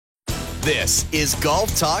This is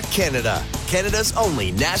Golf Talk Canada, Canada's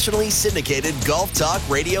only nationally syndicated golf talk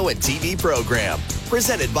radio and TV program.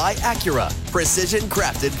 Presented by Acura, precision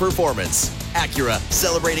crafted performance. Acura,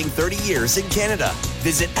 celebrating 30 years in Canada.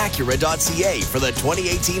 Visit Acura.ca for the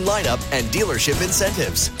 2018 lineup and dealership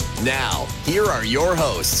incentives. Now, here are your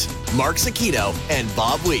hosts, Mark Zecchino and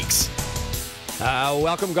Bob Weeks.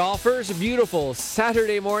 Welcome, golfers. A beautiful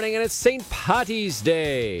Saturday morning, and it's St. Paddy's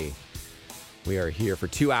Day. We are here for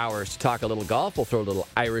 2 hours to talk a little golf. We'll throw a little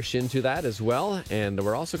Irish into that as well, and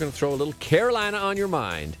we're also going to throw a little Carolina on your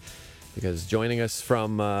mind, because joining us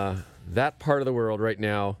from that part of the world right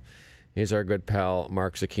now is our good pal,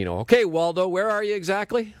 Mark Zecchino. Okay, Waldo, where are you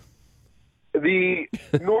exactly? The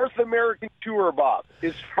North American Tour, Bob,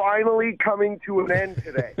 is finally coming to an end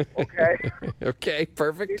today, okay? Okay,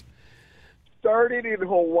 perfect. It started in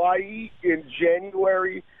Hawaii in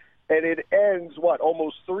January, and it ends,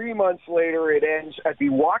 almost 3 months later, it ends at the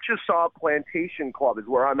Waukesha Plantation Club is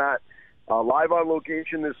where I'm at, live on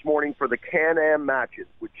location this morning for the Can-Am matches,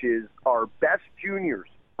 which is our best juniors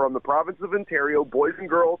from the province of Ontario, boys and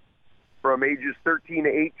girls from ages 13 to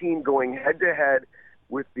 18, going head-to-head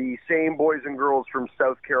with the same boys and girls from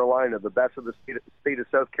South Carolina, the best of the state of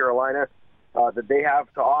South Carolina that they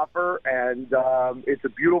have to offer. And it's a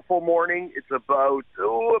beautiful morning. It's about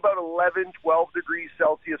 11, 12 degrees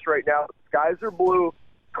Celsius right now. The skies are blue,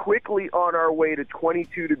 quickly on our way to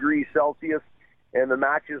 22 degrees Celsius. And the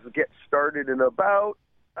matches get started in about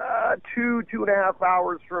 2.5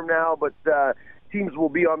 hours from now. But teams will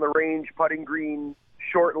be on the range, putting green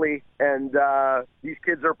shortly, and these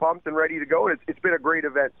kids are pumped and ready to go. It's been a great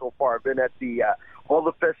event so far. I've been at the all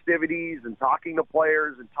the festivities and talking to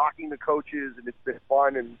players and talking to coaches, and it's been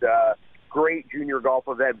fun and great junior golf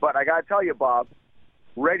event. But I got to tell you, Bob,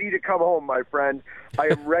 ready to come home, my friend. I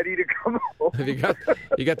am ready to come home. Have you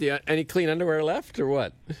got the any clean underwear left or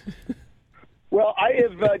what? Well, I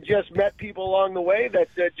have just met people along the way that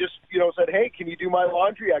just said, "Hey, can you do my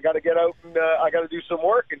laundry? I got to get out and I got to do some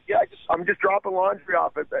work." And yeah, I'm just dropping laundry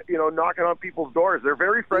off at knocking on people's doors. They're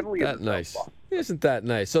very friendly. Isn't that nice? Isn't that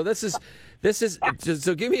nice? So this is.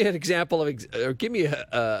 So give me an example of, or give me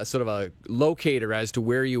a sort of a locator as to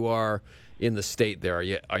where you are in the state. There,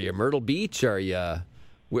 are you Myrtle Beach? Are you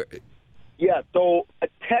where? Yeah, so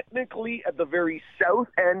technically at the very south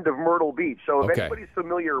end of Myrtle Beach. So if anybody's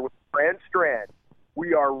familiar with Grand Strand,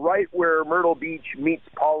 we are right where Myrtle Beach meets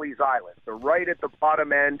Pawleys Island. So right at the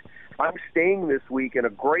bottom end. I'm staying this week in a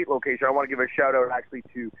great location. I want to give a shout-out actually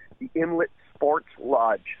to the Inlet Sports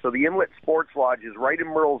Lodge. So the Inlet Sports Lodge is right in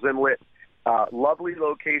Myrtle's Inlet. Lovely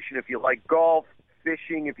location if you like golf,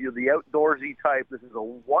 fishing, if you're the outdoorsy type. This is a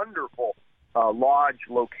wonderful lodge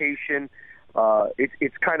location.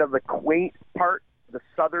 It's kind of the quaint part, the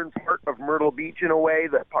southern part of Myrtle Beach in a way,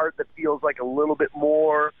 the part that feels like a little bit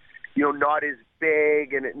more, not as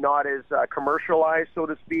big and not as commercialized, so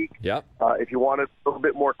to speak. Yep. If you want it a little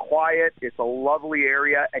bit more quiet, it's a lovely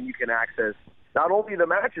area, and you can access not only the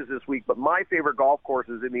matches this week, but my favorite golf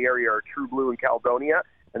courses in the area are True Blue and Caledonia,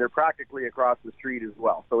 and they're practically across the street as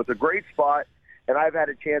well. So it's a great spot. And I've had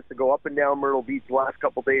a chance to go up and down Myrtle Beach the last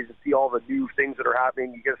couple of days and see all the new things that are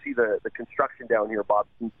happening. You got to see the construction down here, Bob.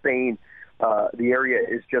 It's insane. The area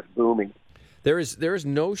is just booming. There is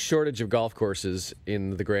no shortage of golf courses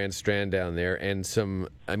in the Grand Strand down there, and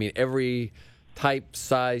every type,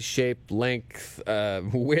 size, shape, length,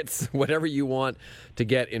 width, whatever you want to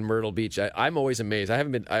get in Myrtle Beach. I'm always amazed.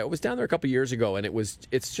 I was down there a couple of years ago, and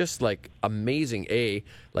it's just like amazing. A,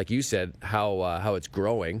 like you said, how it's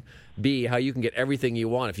growing. B, how you can get everything you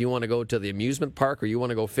want. If you want to go to the amusement park or you want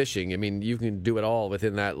to go fishing, you can do it all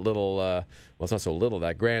within that little. It's not so little,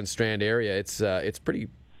 that Grand Strand area. It's pretty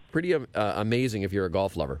amazing if you're a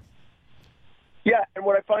golf lover. Yeah, and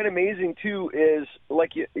what I find amazing, too, is,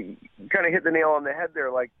 like, you kind of hit the nail on the head there.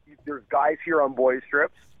 Like, there's guys here on boys'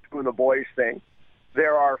 trips doing the boys' thing.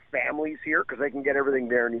 There are families here because they can get everything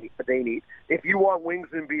they need. If you want wings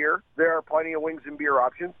and beer, there are plenty of wings and beer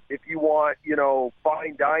options. If you want,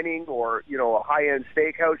 fine dining or, a high-end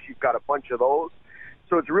steakhouse, you've got a bunch of those.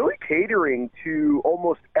 So it's really catering to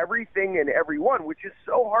almost everything and everyone, which is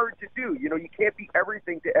so hard to do. You can't be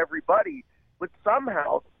everything to everybody. But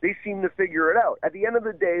somehow they seem to figure it out. At the end of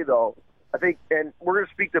the day, though, I think, and we're going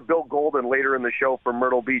to speak to Bill Golden later in the show from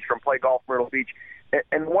Myrtle Beach, from Play Golf Myrtle Beach.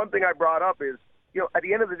 And one thing I brought up is, at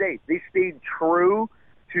the end of the day, they stayed true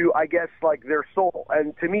to, I guess, like their soul.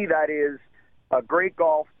 And to me, that is great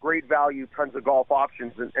golf, great value, tons of golf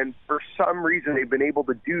options. And for some reason, they've been able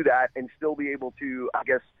to do that and still be able to, I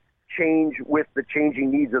guess, change with the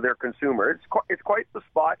changing needs of their consumer. It's quite the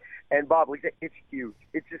spot. And Bob, it's huge.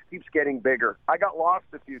 It just keeps getting bigger. I got lost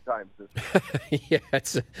a few times this Yeah,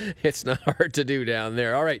 it's not hard to do down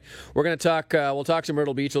there. All right, we're going to talk. We'll talk to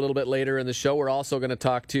Myrtle Beach a little bit later in the show. We're also going to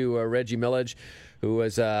talk to Reggie Millage, who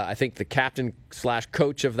was, I think, the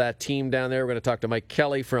captain/coach of that team down there. We're going to talk to Mike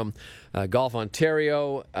Kelly from Golf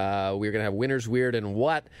Ontario. We're going to have Winners, Weird, and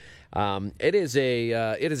What. It is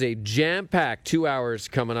a jam-packed 2 hours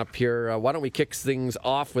coming up here. Why don't we kick things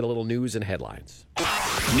off with a little news and headlines?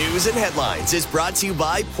 News and Headlines is brought to you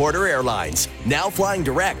by Porter Airlines, now flying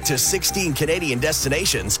direct to 16 Canadian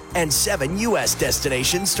destinations and 7 U.S.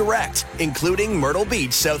 destinations direct, including Myrtle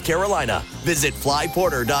Beach, South Carolina. Visit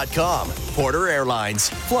flyporter.com. Porter Airlines,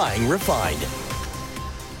 flying refined.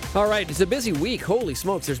 All right, it's a busy week. Holy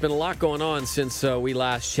smokes, there's been a lot going on since we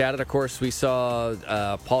last chatted. Of course, we saw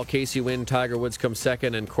Paul Casey win, Tiger Woods come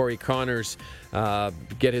second, and Corey Connors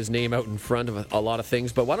get his name out in front of a lot of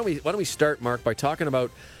things. But why don't we start, Mark, by talking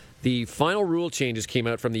about the final rule changes came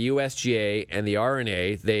out from the USGA and the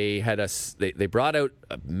R&A. They brought out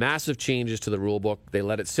massive changes to the rule book. They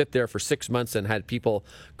let it sit there for 6 months and had people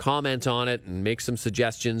comment on it and make some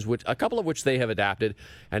suggestions, a couple of which they have adapted.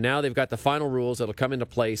 And now they've got the final rules that'll come into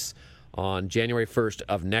place on January 1st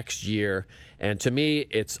of next year. And to me,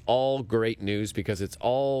 it's all great news because it's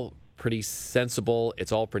all pretty sensible.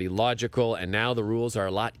 It's all pretty logical. And now the rules are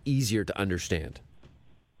a lot easier to understand.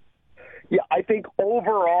 Yeah, I think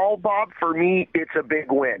overall, Bob, for me, it's a big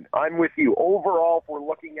win. I'm with you. Overall, if we're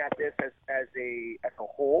looking at this as a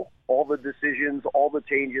whole, all the decisions, all the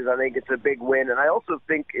changes, I think it's a big win. And I also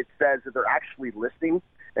think it says that they're actually listening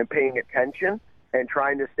and paying attention and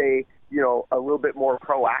trying to stay, a little bit more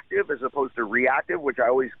proactive as opposed to reactive, which I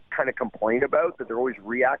always kind of complain about, that they're always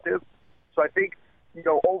reactive. So I think,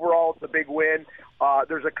 overall, it's a big win.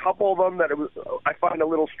 There's a couple of them that I find a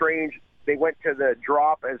little strange. They went to the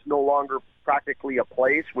drop as no longer practically a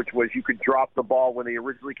place, which was you could drop the ball. When they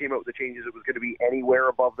originally came out with the changes, it was going to be anywhere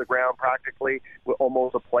above the ground practically, with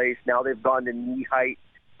almost a place. Now they've gone to knee height.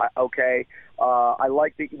 Okay. I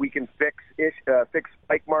like that we can fix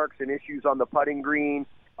spike marks and issues on the putting green,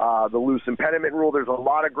 the loose impediment rule. There's a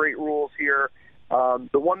lot of great rules here.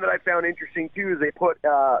 The one that I found interesting, too, is they put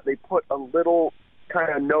a little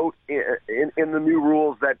kind of note in the new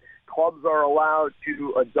rules that clubs are allowed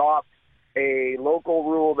to adopt a local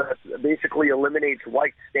rule that basically eliminates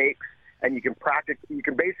white stakes, and you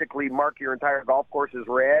can basically mark your entire golf course as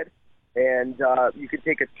red, and you can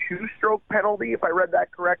take a 2-stroke penalty, if I read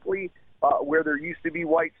that correctly, where there used to be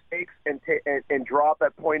white stakes, and drop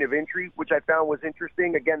at point of entry, which I found was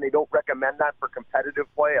interesting. Again, they don't recommend that for competitive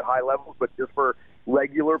play at high levels, but just for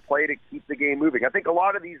regular play to keep the game moving. I think a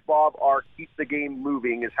lot of these, Bob, are keep the game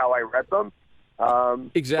moving is how I read them.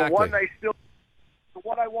 Exactly. The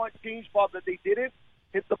one I want changed, Bob, that they didn't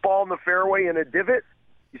hit the ball in the fairway in a divot.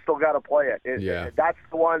 You still got to play it. Yeah. That's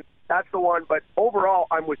the one. But overall,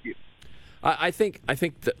 I'm with you. I think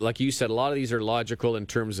that, like you said, a lot of these are logical in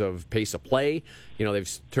terms of pace of play.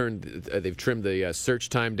 They've trimmed the search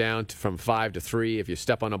time down from 5 to 3. If you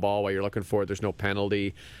step on a ball while you're looking for it, there's no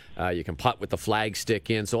penalty. You can putt with the flag stick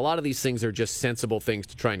in. So a lot of these things are just sensible things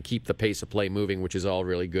to try and keep the pace of play moving, which is all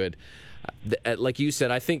really good. Like you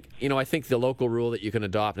said, I think the local rule that you can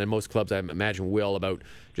adopt, and most clubs I imagine will, about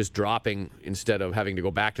just dropping instead of having to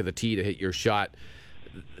go back to the tee to hit your shot.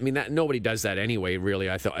 I mean, nobody does that anyway, really.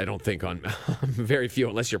 I don't think on very few,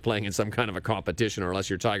 unless you're playing in some kind of a competition, or unless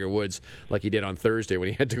you're Tiger Woods, like he did on Thursday when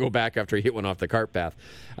he had to go back after he hit one off the cart path.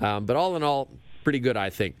 But all in all, pretty good,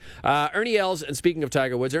 I think. Ernie Els, and speaking of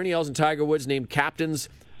Tiger Woods, Ernie Els and Tiger Woods named captains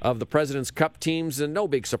of the President's Cup teams, and no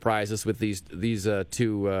big surprises with these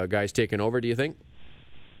two guys taking over, do you think?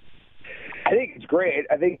 I think it's great.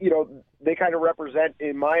 I think, they kind of represent,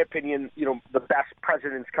 in my opinion, the best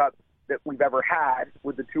President's Cup that we've ever had,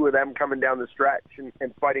 with the two of them coming down the stretch and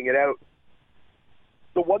fighting it out.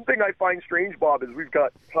 The one thing I find strange, Bob, is we've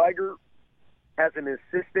got Tiger as an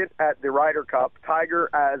assistant at the Ryder Cup, Tiger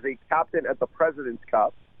as a captain at the President's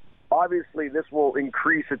Cup. Obviously, this will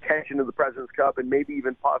increase attention to the President's Cup and maybe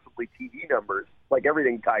even possibly TV numbers, like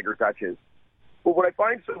everything Tiger touches. But what I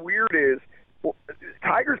find so weird is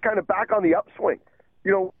Tiger's kind of back on the upswing.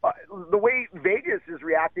 The way Vegas is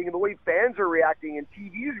reacting and the way fans are reacting and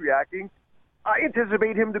TV is reacting, I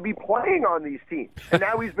anticipate him to be playing on these teams. And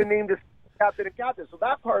now he's been named as captain and captain. So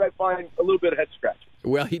that part I find a little bit head scratching.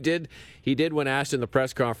 Well, he did when asked in the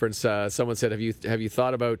press conference, someone said, have you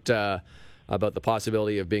thought about the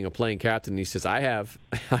possibility of being a playing captain? And he says, I have.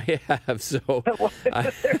 So,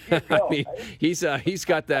 I mean, he's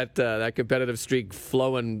got that competitive streak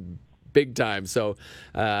flowing big time. So,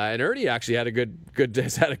 and Ernie actually had a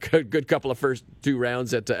good couple of first 2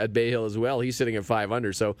 rounds at Bay Hill as well. He's sitting at 5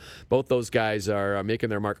 under. So both those guys are making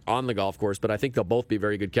their mark on the golf course, but I think they'll both be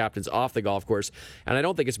very good captains off the golf course. And I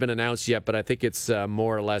don't think it's been announced yet, but I think it's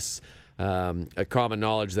more or less a common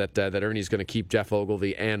knowledge that Ernie's going to keep Jeff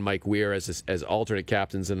Ogilvy and Mike Weir as alternate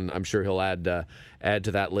captains, and I'm sure he'll add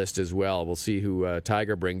to that list as well. We'll see who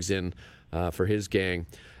Tiger brings in for his gang.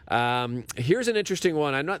 Here's an interesting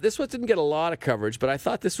one. This one didn't get a lot of coverage, but I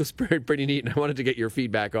thought this was pretty neat, and I wanted to get your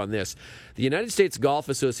feedback on this. The United States Golf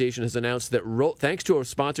Association has announced that thanks to a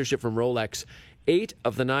sponsorship from Rolex, 8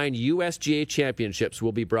 of the 9 USGA championships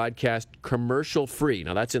will be broadcast commercial-free.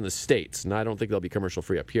 Now, that's in the States, and I don't think they'll be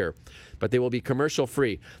commercial-free up here, but they will be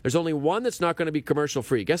commercial-free. There's only one that's not going to be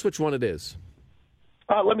commercial-free. Guess which one it is?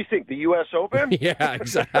 Let me think. The U.S. Open? Yeah,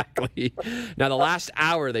 exactly. Now, the last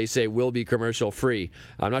hour, they say, will be commercial-free.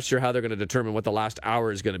 I'm not sure how they're going to determine what the last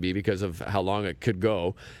hour is going to be because of how long it could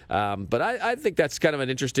go. But I think that's kind of an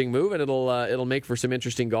interesting move, and it'll make for some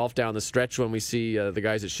interesting golf down the stretch when we see the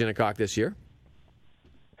guys at Shinnecock this year.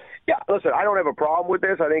 Yeah, listen, I don't have a problem with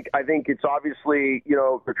this. I think it's obviously,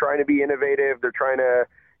 they're trying to be innovative. They're trying to,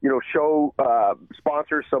 show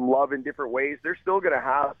sponsors some love in different ways. They're still going to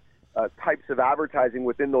have types of advertising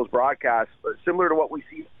within those broadcasts, similar to what we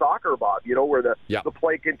see in soccer, Bob, where the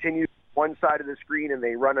play continues on one side of the screen and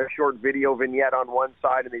they run a short video vignette on one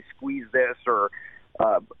side and they squeeze this or,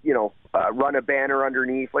 run a banner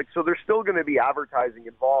underneath. So there's still going to be advertising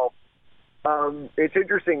involved. It's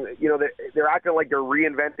interesting, they're acting like they're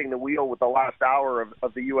reinventing the wheel with the last hour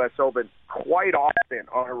of the U.S. Open. Quite often,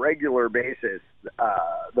 on a regular basis,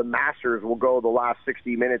 the Masters will go the last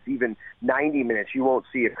 60 minutes, even 90 minutes. You won't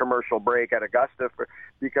see a commercial break at Augusta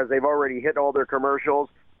because they've already hit all their commercials,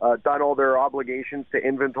 done all their obligations to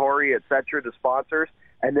inventory, et cetera, to sponsors,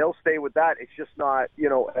 and they'll stay with that. It's just not,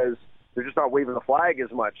 they're just not waving the flag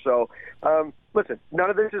as much. So, listen, none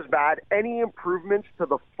of this is bad. Any improvements to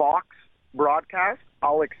the Fox broadcast,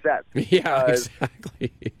 I'll accept. Yeah,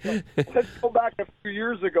 exactly. Let's go back a few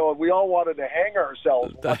years ago, and we all wanted to hang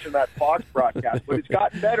ourselves watching that Fox broadcast, but it's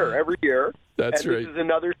gotten better every year. That's right. This is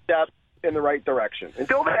another step in the right direction.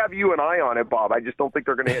 Until they have you and I on it, Bob, I just don't think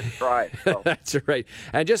they're going to hit stride. So. That's right.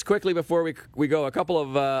 And just quickly before we go, a couple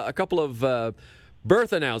of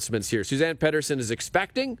birth announcements here. Suzanne Pedersen is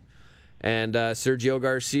expecting. And Sergio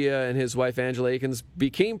Garcia and his wife Angela Akins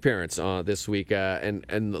became parents this week, and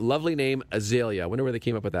the lovely name Azalea. I wonder where they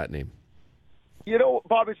came up with that name.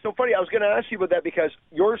 Bob, it's so funny. I was going to ask you about that because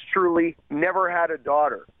yours truly never had a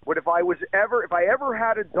daughter. But if I ever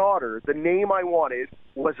had a daughter, the name I wanted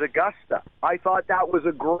was Augusta. I thought that was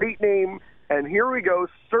a great name, and here we go,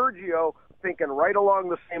 Sergio, thinking right along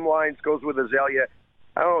the same lines, goes with Azalea.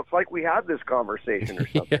 I don't know. It's like we had this conversation or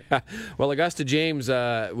something. Yeah. Well, Augusta James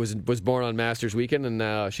was born on Masters weekend,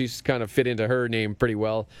 and she's kind of fit into her name pretty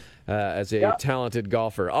well as a talented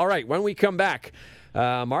golfer. All right, when we come back,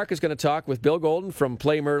 Mark is going to talk with Bill Golden from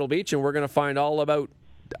Play Myrtle Beach, and we're going to find all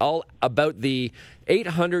about the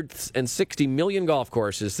 860 million golf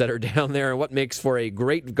courses that are down there and what makes for a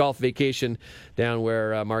great golf vacation down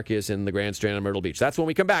where Mark is in the Grand Strand of Myrtle Beach. That's when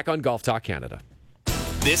we come back on Golf Talk Canada.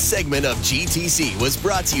 This segment of GTC was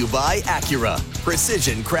brought to you by Acura.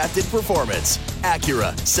 Precision crafted performance.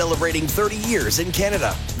 Acura, celebrating 30 years in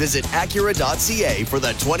Canada. Visit Acura.ca for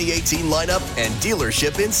the 2018 lineup and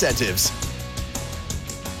dealership incentives.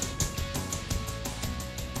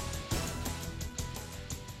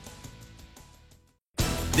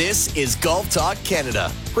 This is Golf Talk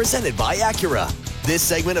Canada, presented by Acura. This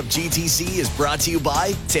segment of GTC is brought to you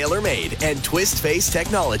by TaylorMade and TwistFace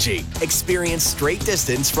Technology. Experience straight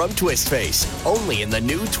distance from TwistFace, only in the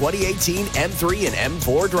new 2018 M3 and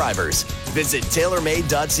M4 drivers. Visit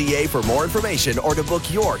TaylorMade.ca for more information or to book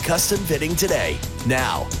your custom fitting today.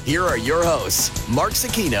 Now, here are your hosts, Mark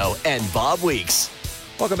Sakino and Bob Weeks.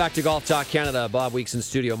 Welcome back to Golf Talk Canada. Bob Weeks in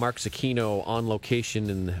studio, Mark Sakino on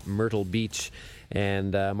location in Myrtle Beach.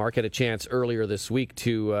 And Mark had a chance earlier this week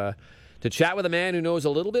to chat with a man who knows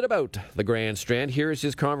a little bit about the Grand Strand. Here is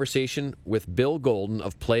his conversation with Bill Golden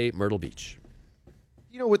of Play Myrtle Beach.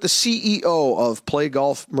 With the CEO of Play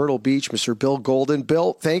Golf Myrtle Beach, Mr. Bill Golden.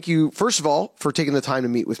 Bill, thank you, first of all, for taking the time to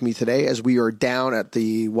meet with me today as we are down at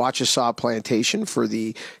the Wachesaw Plantation for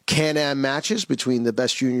the Can-Am matches between the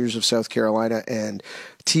best juniors of South Carolina and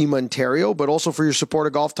Team Ontario, but also for your support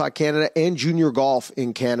of Golf Talk Canada and junior golf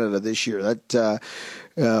in Canada this year. That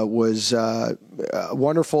was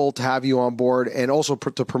wonderful to have you on board, and also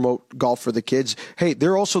to promote golf for the kids. Hey,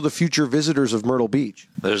 they're also the future visitors of Myrtle Beach.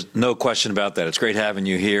 There's no question about that. It's great having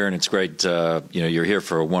you here, and it's great, you're here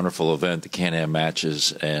for a wonderful event, the Can-Am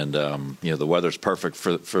matches, and, the weather's perfect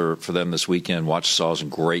for them this weekend. Ouachita's in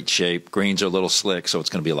great shape. Greens are a little slick, so it's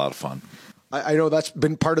going to be a lot of fun. I know that's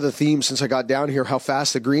been part of the theme since I got down here, how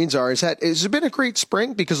fast the greens are. It's been a great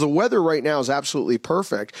spring because the weather right now is absolutely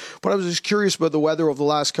perfect. But I was just curious about the weather over the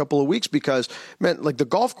last couple of weeks because, man, like the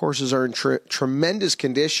golf courses are in tremendous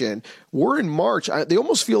condition. We're in March. They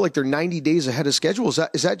almost feel like they're 90 days ahead of schedule.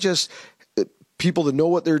 Is that just people that know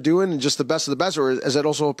what they're doing and just the best of the best, or is that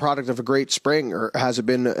also a product of a great spring, or has it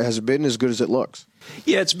been as good as it looks?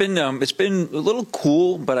 Yeah, it's been a little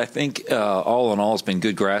cool, but I think all in all, it's been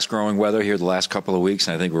good grass growing weather here the last couple of weeks,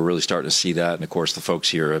 and I think we're really starting to see that. And of course, the folks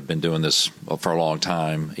here have been doing this for a long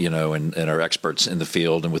time, and are experts in the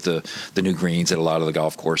field and with the new greens at a lot of the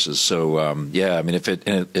golf courses. So if it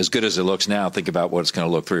as good as it looks now, think about what it's going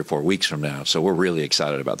to look 3 or 4 weeks from now. So we're really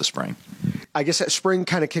excited about the spring. I guess that spring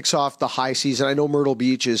kind of kicks off the high season. I know Myrtle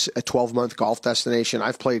Beach is a 12-month golf destination.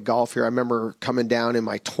 I've played golf here. I remember coming down in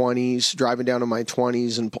my 20s, driving down in my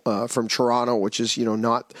 20s and from Toronto, which is,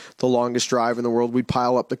 not the longest drive in the world. We'd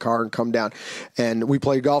pile up the car and come down. And we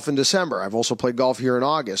played golf in December. I've also played golf here in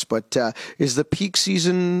August. But is the peak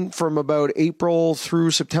season from about April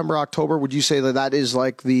through September, October? Would you say that is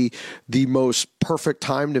like the most perfect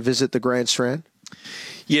time to visit the Grand Strand?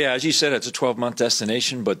 Yeah, as you said, it's a 12-month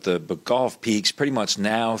destination, but the golf peaks pretty much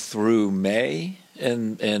now through May,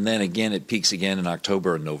 and then again it peaks again in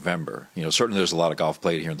October and November. Certainly there's a lot of golf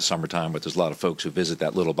played here in the summertime, but there's a lot of folks who visit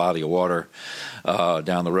that little body of water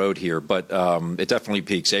down the road here. But it definitely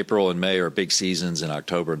peaks. April and May are big seasons, and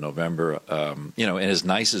October and November. And as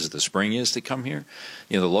nice as the spring is to come here,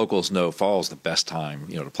 the locals know fall is the best time,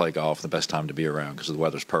 to play golf, the best time to be around because the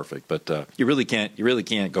weather's perfect. But you really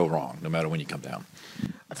can't go wrong no matter when you come down.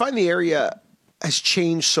 I find the area has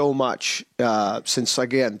changed so much since,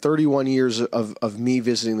 again, 31 years of me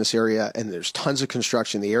visiting this area, and there's tons of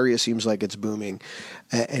construction. The area seems like it's booming,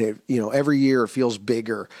 and every year it feels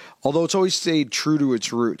bigger. Although it's always stayed true to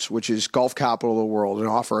its roots, which is golf capital of the world, and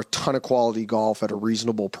offer a ton of quality golf at a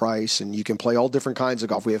reasonable price, and you can play all different kinds of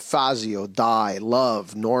golf. We have Fazio, Dye,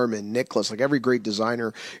 Love, Norman, Nicklaus. Like every great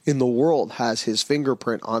designer in the world has his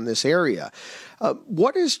fingerprint on this area.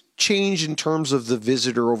 What has changed in terms of the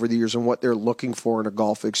visitor over the years and what they're looking for in a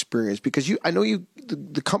golf experience? Because I know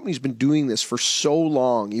the company's been doing this for so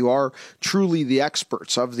long. You are truly the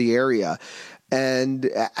experts of the area. And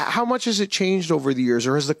how much has it changed over the years,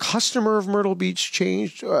 or has the customer of Myrtle Beach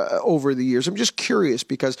changed over the years? I'm just curious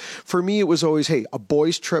because for me it was always, hey, a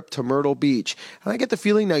boys' trip to Myrtle Beach. And I get the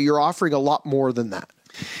feeling now you're offering a lot more than that.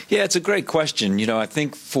 Yeah, it's a great question. I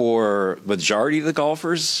think for the majority of the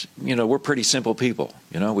golfers, we're pretty simple people.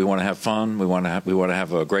 We want to have fun. We want to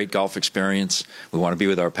have a great golf experience. We want to be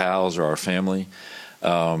with our pals or our family.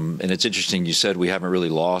 And it's interesting. You said we haven't really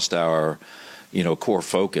lost our, core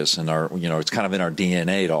focus, and our, it's kind of in our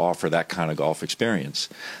DNA to offer that kind of golf experience.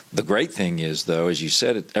 The great thing is, though, as you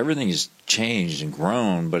said, everything has changed and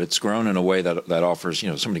grown, but it's grown in a way that offers,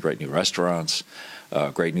 so many great new restaurants.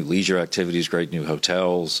 Great new leisure activities, great new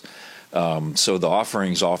hotels. So the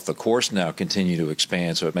offerings off the course now continue to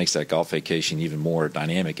expand, so it makes that golf vacation even more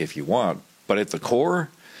dynamic if you want. But at the core,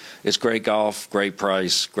 it's great golf, great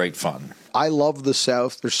price, great fun. I love the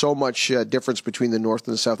South. There's so much difference between the North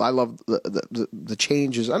and the South. I love the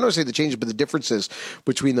changes. I don't want to say the changes, but the differences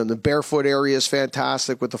between them. The Barefoot area is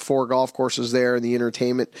fantastic with the 4 golf courses there and the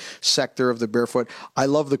entertainment sector of the Barefoot. I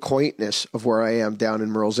love the quaintness of where I am down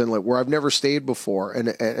in Murrells Inlet, where I've never stayed before.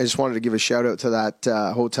 And I just wanted to give a shout out to that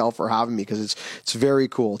hotel for having me because it's very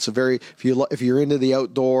cool. It's a very if you're into the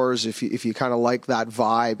outdoors, if you kind of like that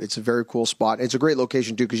vibe, it's a very cool spot. It's a great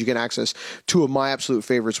location too because you can access 2 of my absolute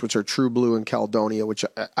favorites, which are True Blue and Caledonia, which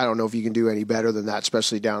I don't know if you can do any better than that,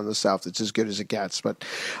 especially down in the South. It's as good as it gets. But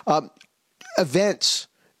events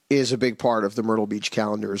is a big part of the Myrtle Beach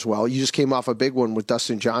calendar as well. You just came off a big one with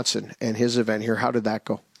Dustin Johnson and his event here. How did that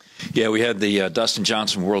go? Yeah, we had the Dustin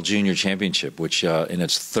Johnson World Junior Championship, which in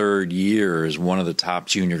its 3rd year is one of the top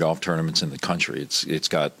junior golf tournaments in the country. It's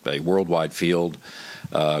got a worldwide field.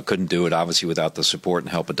 Couldn't do it, obviously, without the support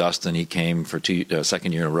and help of Dustin. He came for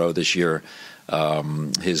 2nd year in a row this year.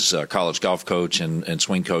 His college golf coach and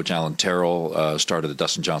swing coach, Alan Terrell, started the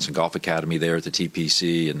Dustin Johnson Golf Academy there at the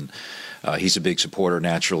TPC, and he's a big supporter,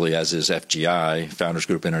 naturally, as is FGI, Founders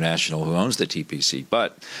Group International, who owns the TPC.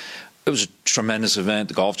 But It was a tremendous event.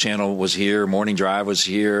 The Golf Channel was here. Morning Drive was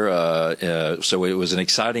here. So it was an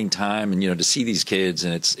exciting time, and to see these kids,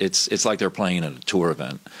 and it's like they're playing at a tour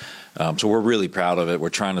event. So we're really proud of it. We're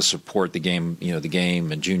trying to support the game, the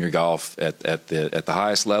game and junior golf at the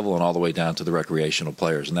highest level and all the way down to the recreational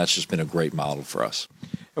players, and that's just been a great model for us.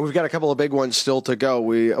 And we've got a couple of big ones still to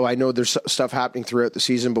go. I know there's stuff happening throughout the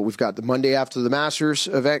season, but we've got the Monday after the Masters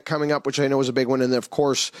event coming up, which I know is a big one, and then, of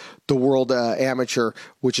course, the World Amateur,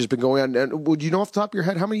 which has been going on. And would you know off the top of your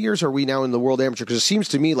head, how many years are we now in the World Amateur? Because it seems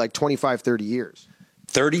to me like 25, 30 years.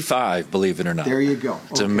 35, believe it or not. There you go.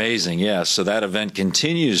 It's amazing, yeah. So that event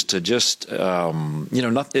continues to just,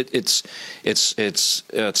 it's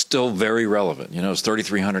still very relevant. It's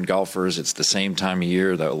 3,300 golfers. It's the same time of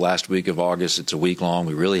year. The last week of August, it's a week long.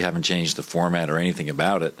 We really haven't changed the format or anything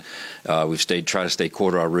about it. We've tried to stay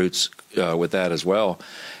core to our roots with that as well.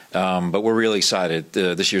 But we're really excited.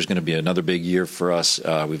 This year's going to be another big year for us.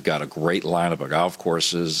 We've got a great lineup of golf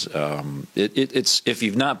courses. It's if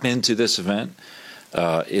you've not been to this event,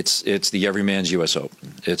 it's the Everyman's U.S.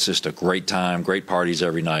 Open. It's just a great time, great parties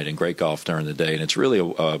every night, and great golf during the day. And it's really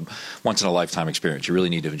a once-in-a-lifetime experience. You really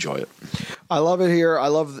need to enjoy it. I love it here. I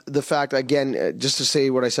love the fact, again, just to say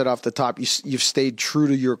what I said off the top, you've stayed true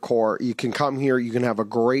to your core. You can come here. You can have a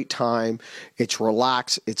great time. It's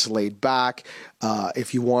relaxed. It's laid back.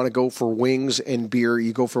 If you want to go for wings and beer,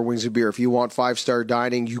 you go for wings and beer. If you want 5-star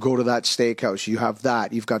dining, you go to that steakhouse. You have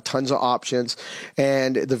that. You've got tons of options,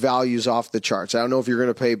 and the value's off the charts. I don't know if you're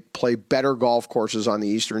going to play better golf courses on the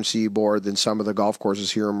Eastern Seaboard than some of the golf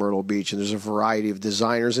courses here in Myrtle Beach, and there's a variety of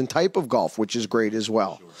designers and type of golf, which is great as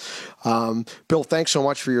well. Bill, thanks so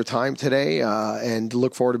much for your time today, and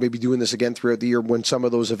look forward to maybe doing this again throughout the year. When some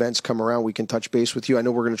of those events come around, we can touch base with you. I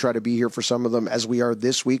know we're going to try to be here for some of them, as we are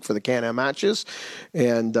this week for the Can-Am matches,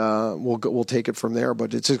 and we'll take it from there.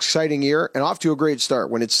 But it's an exciting year and off to a great start.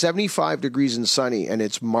 When it's 75 degrees and sunny and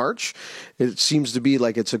it's March, it seems to be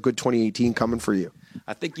like it's a good 2018 coming for you.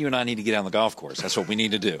 I think you and I need to get on the golf course. That's what we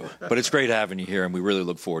need to do. But it's great having you here, and we really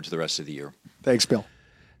look forward to the rest of the year. Thanks, Bill.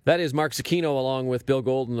 That is Mark Zecchino along with Bill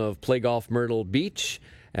Golden of Play Golf Myrtle Beach.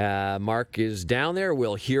 Mark is down there.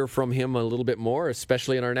 We'll hear from him a little bit more,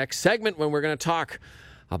 especially in our next segment when we're going to talk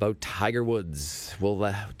about Tiger Woods.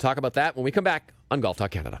 We'll talk about that when we come back on Golf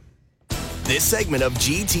Talk Canada. This segment of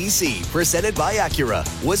GTC, presented by Acura,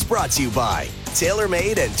 was brought to you by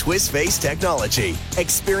TaylorMade and TwistFace Technology.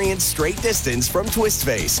 Experience straight distance from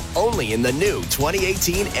TwistFace, only in the new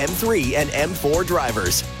 2018 M3 and M4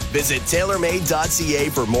 drivers. Visit TaylorMade.ca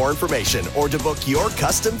for more information or to book your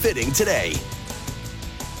custom fitting today.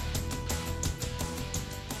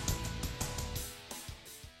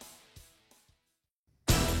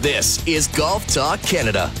 This is Golf Talk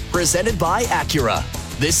Canada, presented by Acura.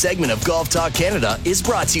 This segment of Golf Talk Canada is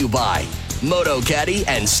brought to you by MotoCaddy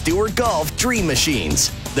and Stewart Golf Dream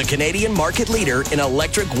Machines, the Canadian market leader in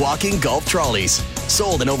electric walking golf trolleys.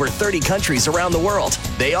 Sold in over 30 countries around the world,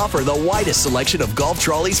 they offer the widest selection of golf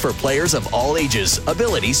trolleys for players of all ages,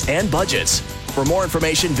 abilities, and budgets. For more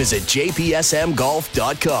information, visit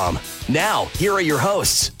jpsmgolf.com. Now, here are your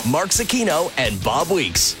hosts, Mark Zecchino and Bob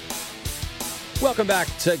Weeks. Welcome back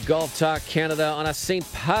to Golf Talk Canada on a St.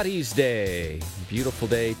 Paddy's Day. Beautiful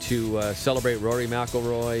day to celebrate Rory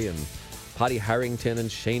McIlroy and Paddy Harrington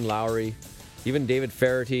and Shane Lowry, even David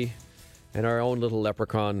Feherty, and our own little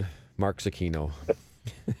leprechaun, Mark Zecchino.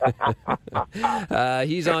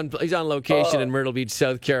 He's on location in Myrtle Beach,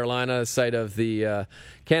 South Carolina, site of the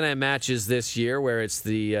Can-Am matches this year, where it's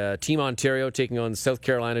the Team Ontario taking on South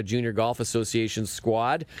Carolina Junior Golf Association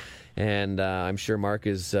squad, and I'm sure Mark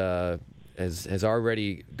is has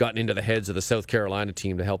already gotten into the heads of the South Carolina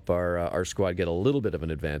team to help our squad get a little bit of an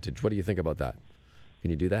advantage. What do you think about that? Can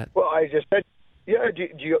you do that? Well, I just said, yeah. Do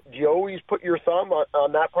you always put your thumb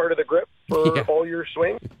on that part of the grip for all your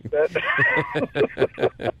swings? Do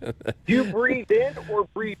you breathe in or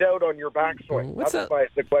breathe out on your backswing? What's That's that?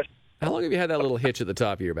 the question. How long have you had that little hitch at the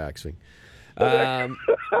top of your backswing?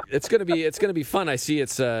 It's gonna be fun. I see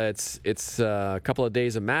it's a couple of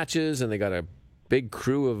days of matches, and they got a big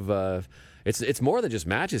crew of. It's more than just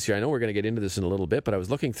matches here. I know we're going to get into this in a little bit, but I was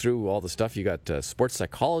looking through all the stuff. You got sports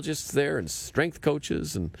psychologists there and strength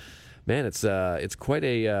coaches, and man, it's quite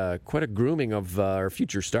a grooming of our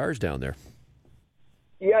future stars down there.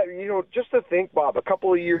 Yeah, just to think, Bob, a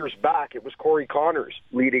couple of years back, it was Corey Connors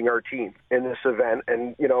leading our team in this event,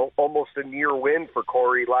 and almost a near win for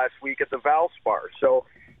Corey last week at the Valspar. So,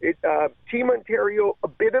 Team Ontario, a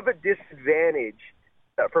bit of a disadvantage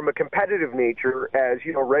from a competitive nature, as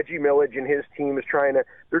you know, Reggie Millage and his team is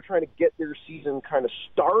they're trying to get their season kind of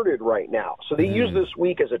started right now. So they use this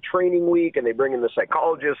week as a training week, and they bring in the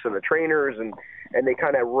psychologists and the trainers, and they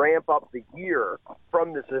kind of ramp up the year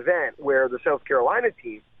from this event where the South Carolina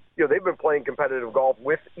team, you know, they've been playing competitive golf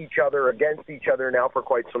with each other, against each other now for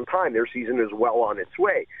quite some time. Their season is well on its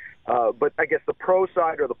way. But I guess the pro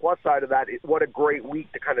side or the plus side of that is what a great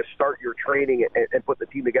week to kind of start your training and put the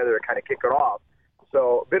team together to kind of kick it off.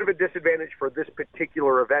 So a bit of a disadvantage for this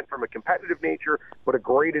particular event from a competitive nature, but a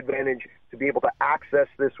great advantage to be able to access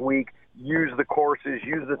this week, use the courses,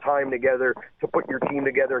 use the time together to put your team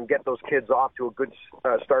together and get those kids off to a good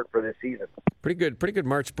start for this season. Pretty good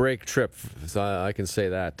March break trip, so I can say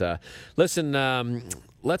that. Listen,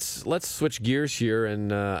 let's switch gears here,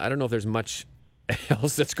 and I don't know if there's much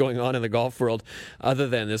else that's going on in the golf world other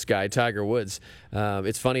than this guy, Tiger Woods.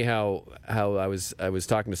 It's funny how I was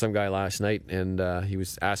talking to some guy last night, and he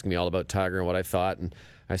was asking me all about Tiger and what I thought, and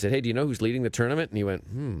I said, hey, do you know who's leading the tournament? And he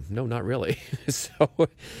went, no, not really. So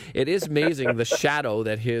it is amazing the shadow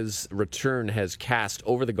that his return has cast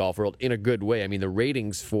over the golf world in a good way. I mean, the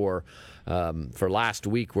ratings for last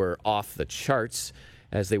week were off the charts,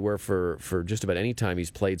 as they were for just about any time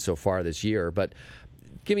he's played so far this year. But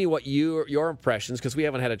give me what your impressions, because we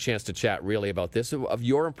haven't had a chance to chat really about this, of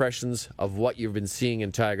your impressions of what you've been seeing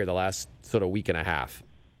in Tiger the last sort of week and a half.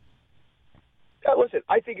 Listen,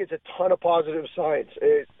 I think it's a ton of positive signs.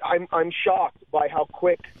 I'm shocked by how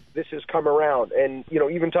quick this has come around. And, you know,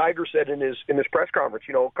 even Tiger said in his press conference,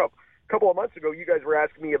 you know, a couple of months ago, you guys were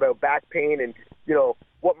asking me about back pain and, you know,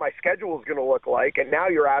 what my schedule is going to look like. And now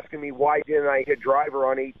you're asking me why didn't I hit driver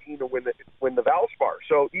on 18 to win the Valspar.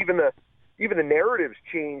 So even the narratives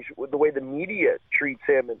change with the way the media treats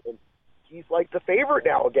him, and he's like the favorite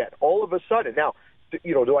now again, all of a sudden. Now,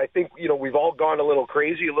 you know, do I think, you know, we've all gone a little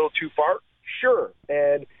crazy, a little too far? Sure.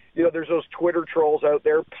 And, you know, there's those Twitter trolls out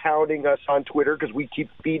there pounding us on Twitter because we keep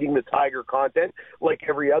feeding the Tiger content like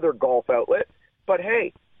every other golf outlet. But,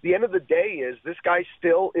 hey, the end of the day is this guy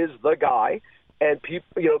still is the guy. And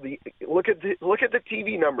people, you know, look at the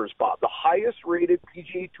TV numbers, Bob. The highest-rated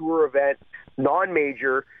PGA Tour event,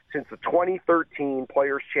 non-major, since the 2013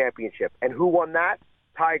 Players Championship, and who won that?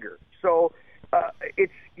 Tiger. So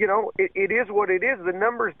it's, you know, it is what it is. The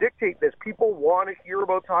numbers dictate this. People want to hear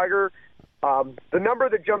about Tiger. The number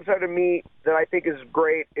that jumps out at me that I think is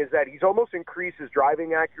great is that he's almost increased his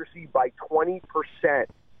driving accuracy by 20%.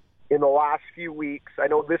 In the last few weeks. I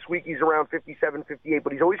know this week he's around 57, 58,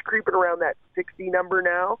 but he's always creeping around that 60 number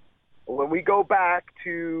now. When we go back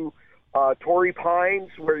to Torrey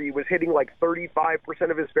Pines, where he was hitting like 35%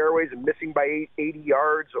 of his fairways and missing by 80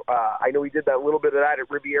 yards, I know he did that a little bit of that at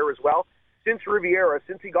Riviera as well. Since Riviera,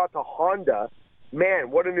 since he got to Honda, man,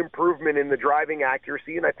 what an improvement in the driving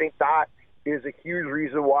accuracy, and I think that is a huge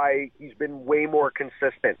reason why he's been way more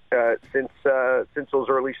consistent since those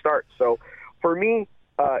early starts. So for me,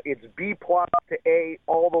 it's B+ to A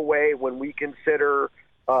all the way when we consider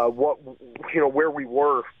where we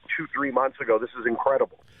were 2-3 months ago. This is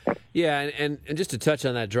incredible. Yeah, and just to touch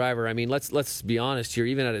on that driver, I mean, let's be honest here.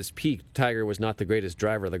 Even at his peak, Tiger was not the greatest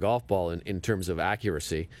driver of the golf ball in terms of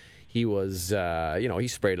accuracy. He was, he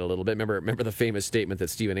sprayed a little bit. Remember the famous statement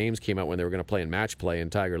that Stephen Ames came out when they were going to play in match play,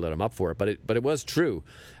 and Tiger let him up for it. But it was true.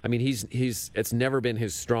 I mean, it's never been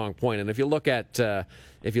his strong point. And if you look at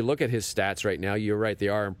his stats right now, you're right, they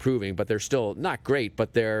are improving, but they're still not great.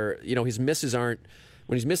 But his misses aren't.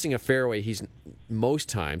 When he's missing a fairway, he's most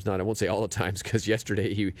times, I won't say all the times, because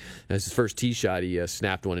yesterday his first tee shot, he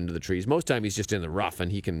snapped one into the trees. Most time he's just in the rough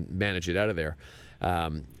and he can manage it out of there.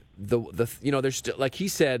 There's still, like he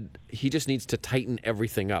said, he just needs to tighten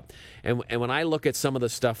everything up. And when I look at some of the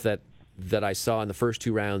stuff that I saw in the first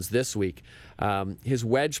 2 rounds this week, his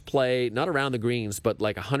wedge play, not around the greens, but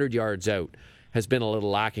like 100 yards out, has been a little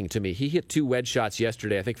lacking to me. He hit 2 wedge shots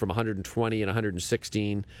yesterday, I think from 120 and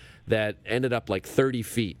 116, that ended up like 30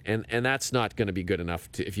 feet. And that's not going to be good enough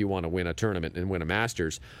if you want to win a tournament and win a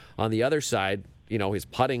Masters. On the other side, his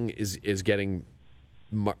putting is getting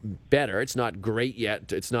better. It's not great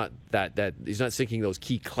yet. It's not that he's not sinking those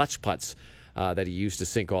key clutch putts that he used to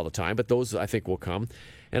sink all the time, but those I think will come.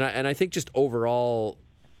 And I think just overall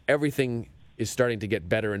everything is starting to get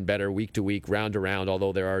better and better week to week, round to round,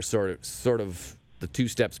 although there are sort of the 2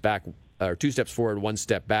 steps back or 2 steps forward, 1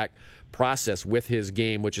 step back process with his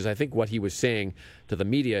game, which is I think what he was saying to the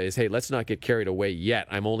media is, hey, let's not get carried away yet.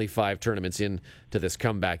 I'm only 5 tournaments into this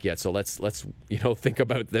comeback yet, so let's think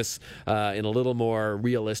about this in a little more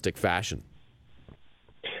realistic fashion.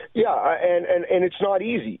 Yeah, and it's not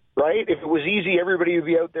easy. right? If it was easy, everybody would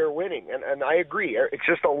be out there winning. And I agree. It's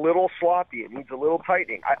just a little sloppy. It needs a little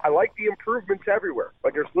tightening. I like the improvements everywhere.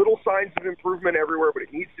 Like, there's little signs of improvement everywhere, but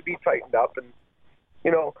it needs to be tightened up. And,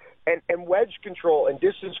 you know, and wedge control and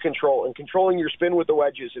distance control and controlling your spin with the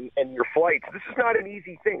wedges and your flights. This is not an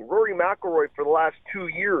easy thing. Rory McIlroy for the last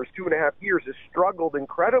 2.5 years, has struggled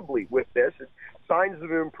incredibly with this. Signs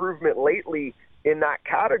of improvement lately in that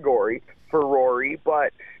category for Rory.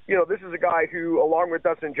 But, you know, this is a guy who, along with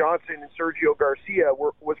Dustin Johnson and Sergio Garcia,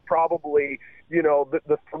 was probably, you know,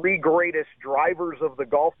 the three greatest drivers of the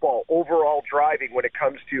golf ball, overall driving, when it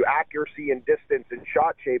comes to accuracy and distance and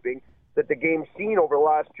shot shaping that the game's seen over the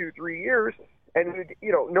last 2-3 years. And,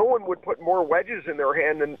 you know, no one would put more wedges in their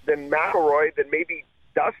hand than McIlroy, than maybe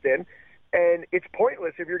Dustin. And it's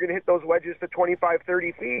pointless if you're going to hit those wedges to 25,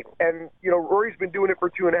 30 feet. And, you know, Rory's been doing it for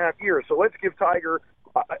 2.5 years. So let's give Tiger,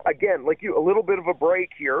 again, like you, a little bit of a break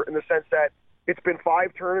here, in the sense that it's been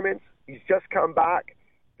 5 tournaments. He's just come back.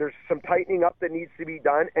 There's some tightening up that needs to be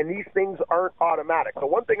done. And these things aren't automatic. The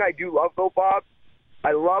one thing I do love, though, Bob,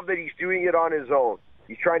 I love that he's doing it on his own.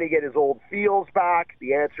 He's trying to get his old feels back.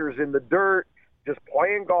 The answer's in the dirt. Just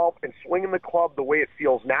playing golf and swinging the club the way it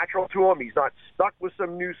feels natural to him. He's not stuck with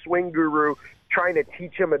some new swing guru trying to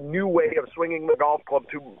teach him a new way of swinging the golf club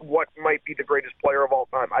to what might be the greatest player of all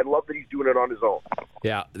time. I love that he's doing it on his own.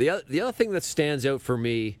 Yeah. The other thing that stands out for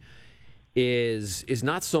me is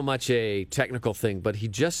not so much a technical thing, but he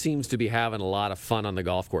just seems to be having a lot of fun on the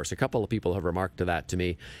golf course. A couple of people have remarked to that to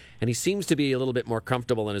me. And he seems to be a little bit more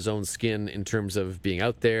comfortable in his own skin in terms of being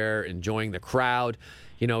out there, enjoying the crowd.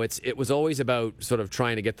 You know, it was always about sort of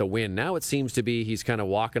trying to get the win. Now it seems to be he's kind of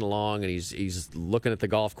walking along and he's looking at the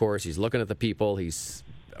golf course. He's looking at the people. He's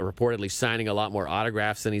reportedly signing a lot more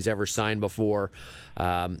autographs than he's ever signed before.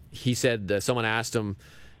 He said someone asked him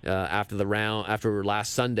after the round, after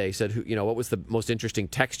last Sunday, said, "Who, you know, what was the most interesting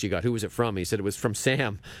text you got? Who was it from?" He said it was from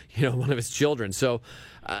Sam, you know, one of his children. So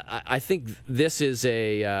I think this is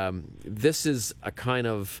a kind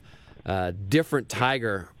of different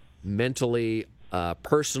Tiger mentally,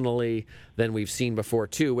 personally, than we've seen before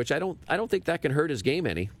too. Which I don't think that can hurt his game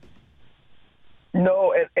any.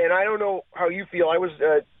 No, and I don't know how you feel. I was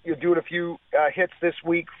doing a few hits this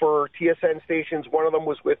week for TSN stations. One of them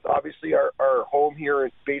was with, obviously, our home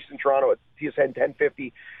here based in Toronto at TSN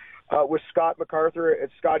 1050 with Scott MacArthur at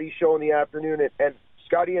Scotty's show in the afternoon. And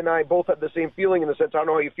Scotty and I both had the same feeling, in the sense, I don't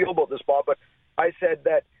know how you feel about this, Bob, but I said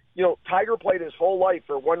that, you know, Tiger played his whole life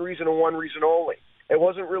for one reason and one reason only. It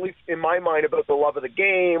wasn't really, in my mind, about the love of the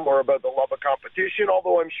game or about the love of competition,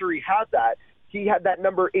 although I'm sure he had that. He had that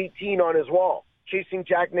number 18 on his wall, chasing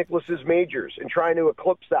Jack Nicklaus's majors and trying to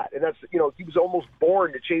eclipse that. And that's, you know, he was almost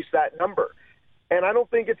born to chase that number. And I don't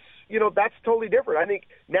think it's, you know, that's totally different. I think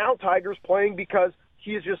now Tiger's playing because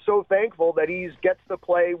he is just so thankful that he gets to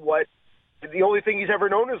play what the only thing he's ever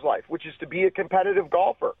known in his life, which is to be a competitive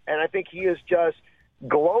golfer. And I think he is just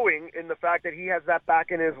glowing in the fact that he has that back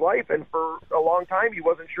in his life. And for a long time, he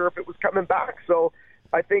wasn't sure if it was coming back. So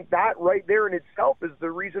I think that right there in itself is the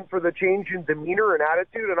reason for the change in demeanor and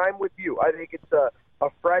attitude. And I'm with you. I think it's a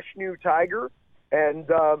fresh new Tiger. And,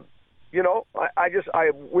 you know, I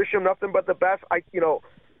wish him nothing but the best. You know,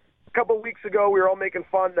 a couple of weeks ago, we were all making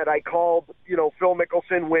fun that I called, you know, Phil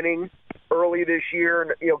Mickelson winning early this year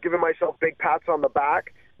and, you know, giving myself big pats on the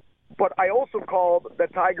back. But I also called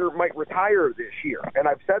that Tiger might retire this year, and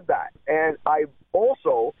I've said that. And I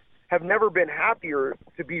also have never been happier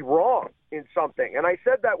to be wrong in something. And I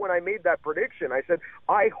said that when I made that prediction. I said,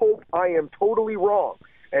 I hope I am totally wrong.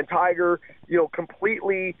 And Tiger, you know,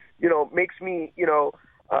 completely, you know, makes me, you know,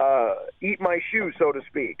 eat my shoe, so to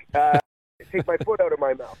speak. Take my foot out of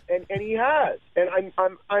my mouth. And he has. And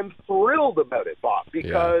I'm thrilled about it, Bob,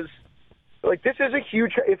 because like, this is a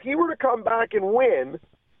huge, if he were to come back and win,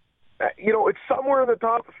 you know, it's somewhere in the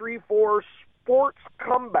top 3-4 sports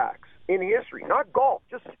comebacks in history. Not golf,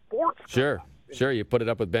 just sports. Sure. Sure, you put it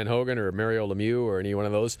up with Ben Hogan or Mario Lemieux or any one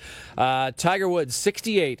of those. Tiger Woods,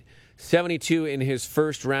 68, 72 in his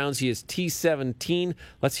first rounds. He is T17.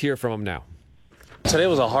 Let's hear from him now. Today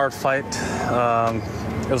was a hard fight.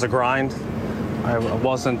 It was a grind. I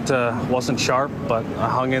wasn't sharp, but I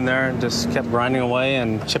hung in there and just kept grinding away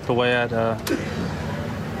and chipped away at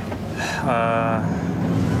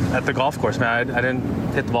the golf course. Man, I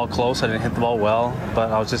didn't hit the ball close. I didn't hit the ball well, but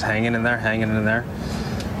I was just hanging in there,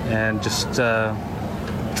 and just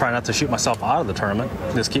trying not to shoot myself out of the tournament.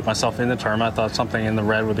 Just keep myself in the tournament. I thought something in the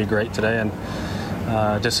red would be great today, and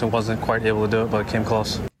just wasn't quite able to do it, but it came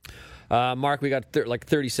close. Mark, we got like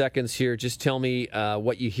 30 seconds here. Just tell me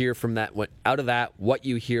what you hear from that. What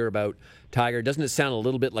you hear about Tiger. Doesn't it sound a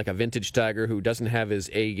little bit like a vintage Tiger who doesn't have his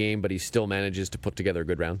A game, but he still manages to put together a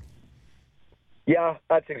good round? Yeah,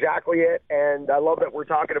 that's exactly it. And I love that we're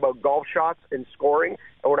talking about golf shots and scoring,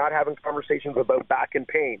 and we're not having conversations about back and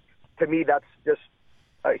pain. To me, that's just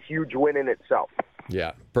a huge win in itself.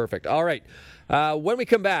 Yeah, perfect. All right. When we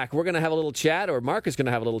come back, we're going to have a little chat, or Mark is going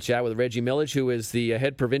to have a little chat with Reggie Millage, who is the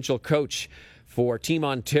head provincial coach for Team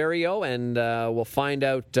Ontario, and we'll find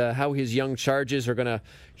out how his young charges are going to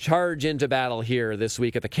charge into battle here this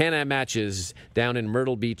week at the Can-Am Matches down in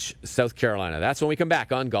Myrtle Beach, South Carolina. That's when we come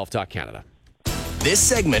back on Golf Talk Canada. This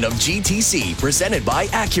segment of GTC, presented by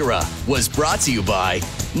Acura, was brought to you by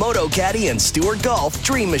MotoCaddy and Stewart Golf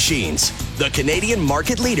Dream Machines, the Canadian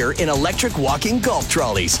market leader in electric walking golf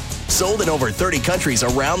trolleys. Sold in over 30 countries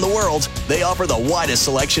around the world, they offer the widest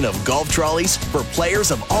selection of golf trolleys for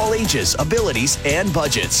players of all ages, abilities, and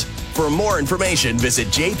budgets. For more information, visit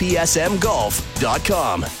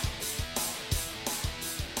jpsmgolf.com.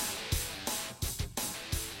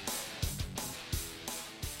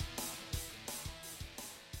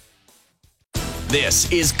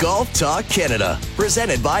 This is Golf Talk Canada,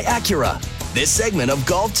 presented by Acura. This segment of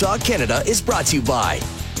Golf Talk Canada is brought to you by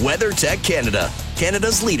WeatherTech Canada,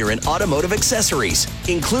 Canada's leader in automotive accessories,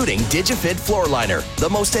 including DigiFit Floor Liner, the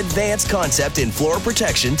most advanced concept in floor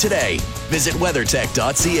protection today. Visit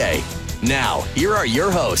weathertech.ca. Now, here are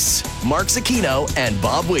your hosts, Mark Zecchino and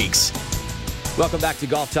Bob Weeks. Welcome back to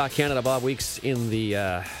Golf Talk Canada. Bob Weeks in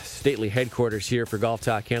the stately headquarters here for Golf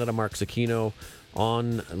Talk Canada. Mark Zecchino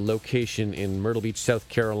on location in Myrtle Beach, South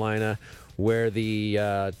Carolina, where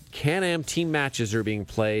the Can-Am team matches are being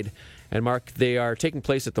played. And, Mark, they are taking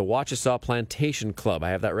place at the Wachesaw Plantation Club. I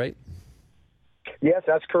have that right? Yes,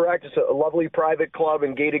 that's correct. It's a lovely private club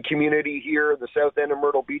and gated community here in the south end of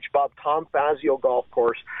Myrtle Beach, Bob. Tom Fazio Golf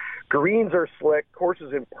Course. Greens are slick. Course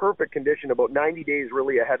is in perfect condition, about 90 days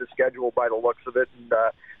really ahead of schedule by the looks of it. And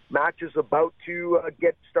match is about to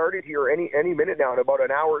get started here any minute now. In about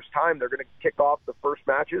an hour's time, they're going to kick off the first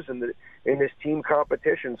matches in this team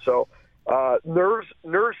competition. So nerves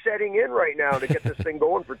setting in right now to get this thing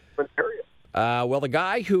going for Ontario. Well, the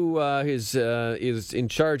guy who is in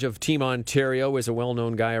charge of Team Ontario is a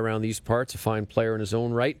well-known guy around these parts, a fine player in his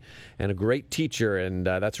own right, and a great teacher, and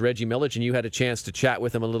that's Reggie Millage, and you had a chance to chat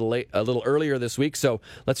with him a little earlier this week, so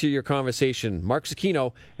let's hear your conversation. Mark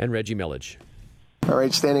Zecchino and Reggie Millage. All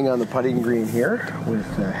right, standing on the putting green here with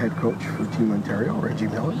head coach for Team Ontario, Reggie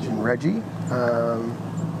Millage. And Reggie,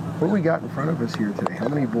 what do we got in front of us here today? How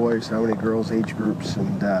many boys, how many girls, age groups,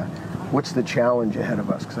 and what's the challenge ahead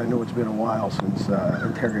of us? Because I know it's been a while since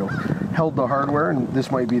Ontario held the hardware, and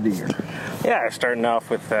this might be the year. Yeah, starting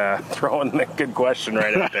off with throwing the good question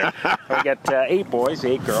right out there. We got 8 boys,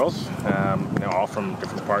 8 girls, all from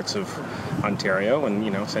different parts of Ontario, and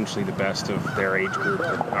essentially the best of their age group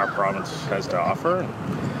that our province has to offer. And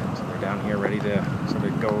so they're down here ready to sort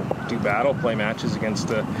of go do battle, play matches against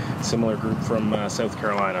a similar group from South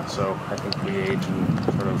Carolina. So I think we age in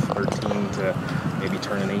sort of 13 to maybe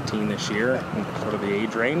turning 18 this year, sort of the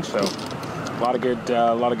age range. So a lot of good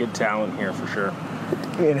talent here for sure.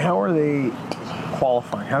 And how are they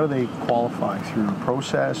qualifying? How do they qualify? Through a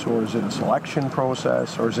process, or is it a selection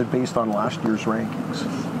process, or is it based on last year's rankings?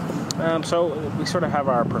 So we sort of have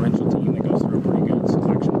our provincial team that goes through a pretty good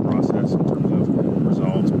selection process in terms of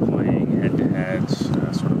results, playing head-to-heads,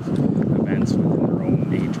 sort of events within their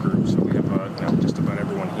own age group. So we have just about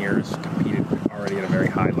everyone here has competed already at a very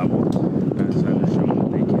high level. So they've shown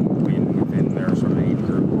that they can win within their sort of age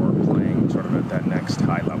group or playing sort of at that next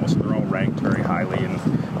high level. So they're all ranked very highly in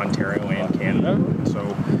Ontario and Canada. And so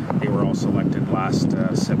they were all selected last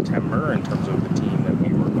September in terms of the team that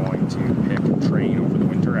we were going to pick and train over the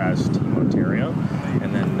winter as Team Ontario.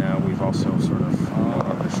 And then we've also sort of,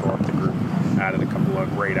 to shore up the group, added a couple of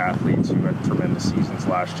great athletes who had tremendous seasons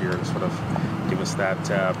last year to sort of give us that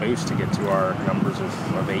boost to get to our numbers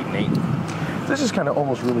of 8 and 8. This is kind of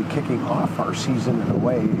almost really kicking off our season in a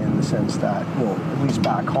way, in the sense that, well, at least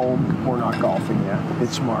back home, we're not golfing yet.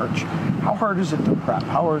 It's March. How hard is it to prep?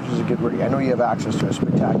 How hard does it get ready? I know you have access to a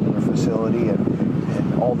spectacular facility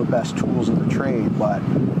and all the best tools of the trade, but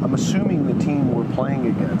I'm assuming the team we're playing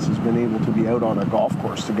against has been able to be out on a golf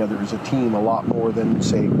course together as a team a lot more than,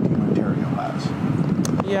 say, Team Ontario has.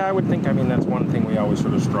 Yeah, I would think, that's one thing we always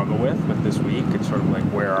sort of struggle with this week. It's sort of like,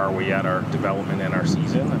 where are we at our development and our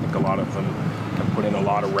season? I think a lot of them have put in a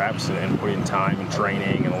lot of reps and put in time and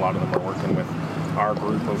training, and a lot of them are working with our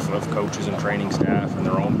group of coaches and training staff and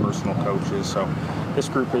their own personal coaches. So this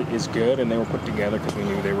group is good, and they were put together because we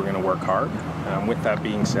knew they were going to work hard. With that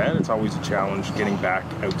being said, it's always a challenge getting back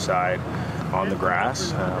outside on the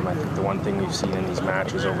grass. I think the one thing we've seen in these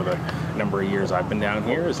matches over the number of years I've been down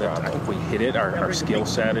here is that I think we hit it. Our skill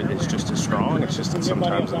set is just as strong. It's just that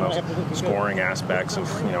sometimes in those scoring aspects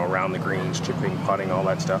of, around the greens, chipping, putting, all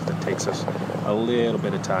that stuff, that takes us a little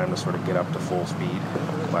bit of time to sort of get up to full speed.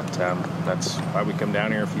 But that's why we come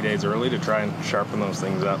down here a few days early, to try and sharpen those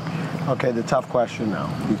things up. Okay, the tough question now,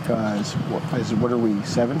 because what are we,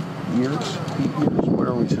 7 years, 8 years? What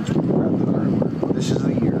are we since we grabbed the hardware? This is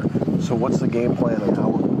the year. So what's the game plan on how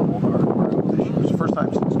we're going to hold our hardware out this year? It's the first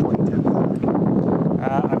time since 2010.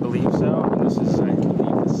 I believe so. And this is, I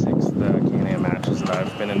believe, the 6th Can-Am matches that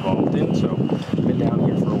I've been involved in. So I've been down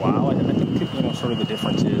here for a while. I think, sort of the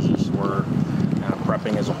difference is we're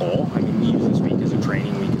prepping as a whole. I mean, we use this week as a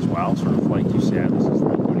training week as well. Sort of like you said, this is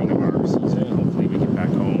the beginning of our season. Hopefully we get back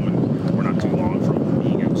home and we're not too long from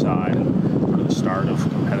being outside and sort of the start of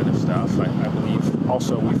competitive stuff. I believe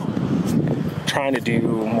also we've trying to do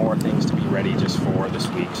more things to be ready just for this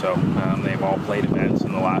week. So they've all played events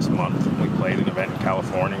in the last month. We played an event in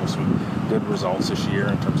California with some good results this year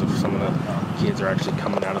in terms of some of the kids are actually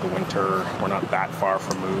coming out of the winter. We're not that far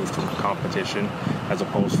removed from competition, as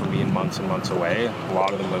opposed from being months and months away. A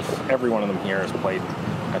lot of them every one of them here has played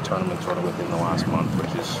a tournament sort of within the last month,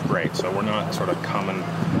 which is great. So we're not sort of coming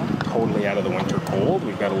totally out of the winter cold.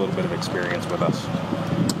 We've got a little bit of experience with us.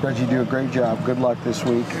 Reggie, do a great job. Good luck this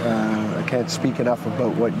week. I can't speak enough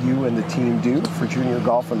about what you and the team do for junior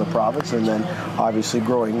golf in the province, and then obviously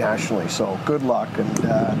growing nationally. So good luck,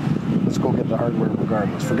 and let's go get the hardware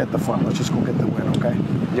regardless. Forget the fun. Let's just go get the win, okay?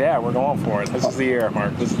 Yeah, we're going for it. This is the year,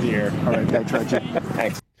 Mark. This is the year. All right, thanks, Reggie.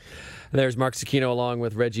 Thanks. There's Mark Cicchino along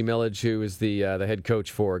with Reggie Millage, who is the head coach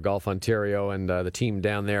for Golf Ontario and the team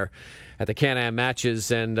down there at the Can-Am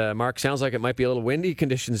matches. And Mark, sounds like it might be a little windy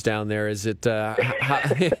conditions down there. Is it?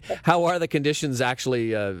 How are the conditions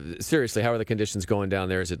actually? Seriously, how are the conditions going down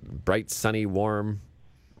there? Is it bright, sunny, warm?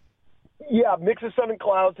 Yeah, mix of sun and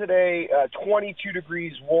cloud today. 22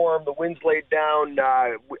 degrees warm. The wind's laid down.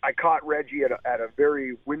 I caught Reggie at a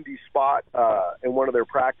very windy spot in one of their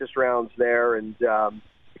practice rounds there, and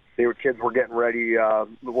kids were getting ready,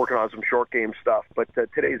 working on some short game stuff. But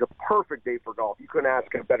today's a perfect day for golf. You couldn't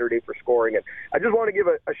ask a better day for scoring. And I just want to give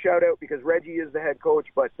a shout out because Reggie is the head coach,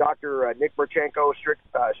 but Dr. Nick Marchenko,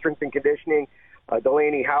 strength and conditioning.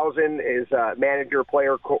 Delaney Housen is manager,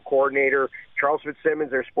 player, coordinator. Charles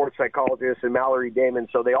Fitzsimmons, their sports psychologist, and Mallory Damon.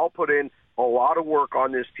 So they all put in a lot of work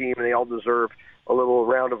on this team, and they all deserve a little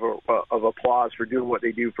round of applause for doing what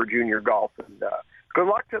they do for junior golf. And good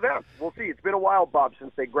luck to them. We'll see. It's been a while, Bob,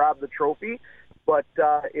 since they grabbed the trophy, but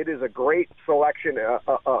it is a great selection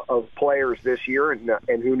of players this year, and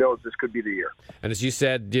who knows, this could be the year. And as you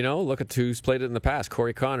said, look at who's played it in the past,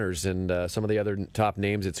 Corey Connors and some of the other top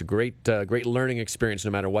names. It's a great learning experience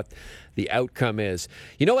no matter what the outcome is.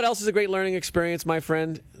 You know what else is a great learning experience, my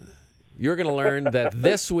friend? You're going to learn that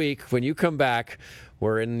this week, when you come back,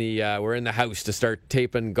 we're in the house to start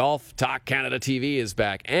taping. Golf Talk Canada TV is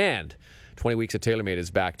back, and 20 Weeks of TaylorMade is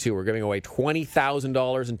back, too. We're giving away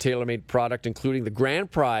 $20,000 in TaylorMade product, including the grand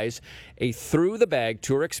prize, a through-the-bag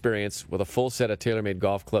tour experience with a full set of TaylorMade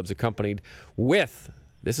golf clubs accompanied with,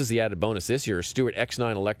 this is the added bonus this year, a Stewart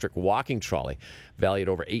X9 electric walking trolley valued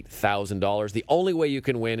over $8,000. The only way you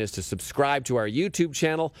can win is to subscribe to our YouTube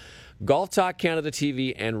channel, Golf Talk Canada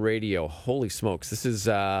TV and radio. Holy smokes. This is,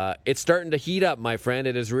 it's starting to heat up, my friend.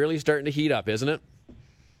 It is really starting to heat up, isn't it?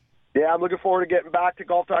 Yeah, I'm looking forward to getting back to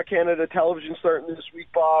Golf Talk Canada television starting this week,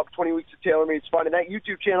 Bob. 20 Weeks of TaylorMade. It's fun. And that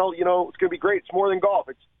YouTube channel, it's going to be great. It's more than golf.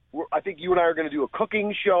 I think you and I are going to do a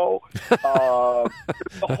cooking show. A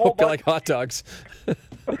whole bunch. Like hot dogs.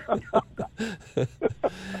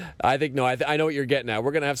 I know what you're getting at.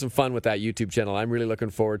 We're going to have some fun with that YouTube channel. I'm really looking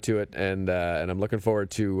forward to it, and I'm looking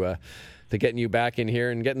forward to getting you back in here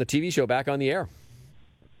and getting the TV show back on the air.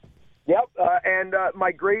 Yep, and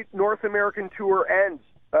my great North American tour ends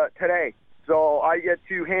today. So I get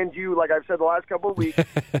to hand you, like I've said the last couple of weeks,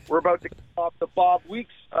 we're about to kick off the Bob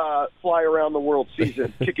Weeks Fly Around the World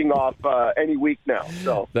season, kicking off any week now.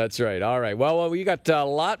 So that's right. All right. Well, we got a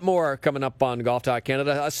lot more coming up on Golf Talk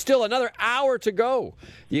Canada. Still another hour to go.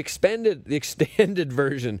 The expanded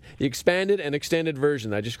version. The expanded and extended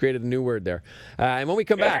version. I just created a new word there. And when we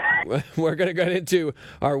come back, we're going to get into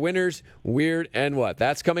our winners, weird, and what.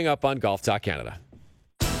 That's coming up on Golf Talk Canada.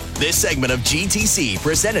 This segment of GTC,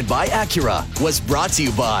 presented by Acura, was brought to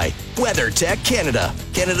you by WeatherTech Canada,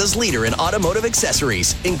 Canada's leader in automotive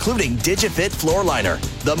accessories, including DigiFit Floor Liner,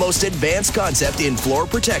 the most advanced concept in floor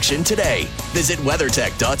protection today. Visit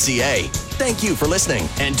WeatherTech.ca. Thank you for listening,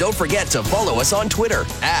 and don't forget to follow us on Twitter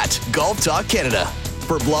at Golf Talk Canada.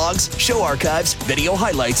 For blogs, show archives, video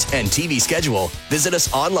highlights, and TV schedule, visit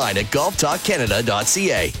us online at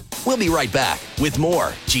golftalkcanada.ca. We'll be right back with more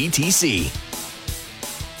GTC.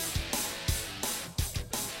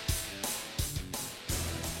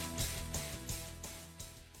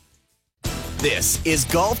 This is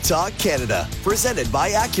Golf Talk Canada, presented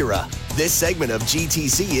by Acura. This segment of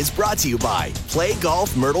GTC is brought to you by Play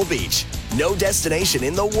Golf Myrtle Beach. No destination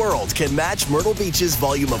in the world can match Myrtle Beach's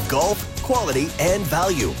volume of golf, quality, and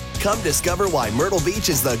value. Come discover why Myrtle Beach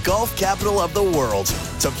is the golf capital of the world.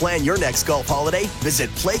 To plan your next golf holiday,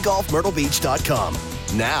 visit playgolfmyrtlebeach.com.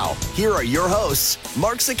 Now, here are your hosts,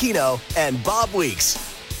 Mark Zecchino and Bob Weeks.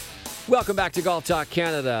 Welcome back to Golf Talk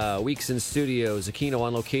Canada. Weeks in studio, Zecchino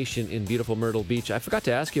on location in beautiful Myrtle Beach. I forgot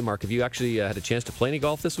to ask you, Mark, have you actually had a chance to play any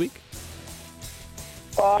golf this week?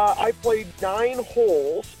 I played 9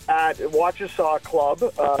 holes at Wachisaw Club,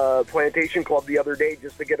 Plantation Club, the other day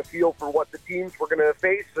just to get a feel for what the teams were going to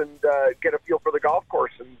face and get a feel for the golf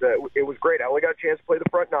course. And it was great. I only got a chance to play the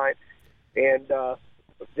front 9. And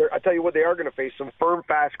I tell you what, they are going to face some firm,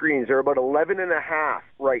 fast greens. They're about 11.5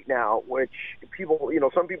 right now, which people,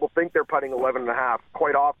 some people think they're putting 11.5.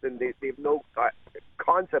 Quite often, they have no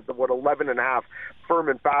concept of what 11.5 firm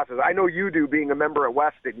and fast is. I know you do, being a member at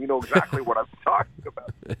Weston. You know exactly what I'm talking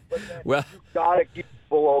about. But well, you've got to keep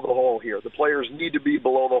below the hole here. The players need to be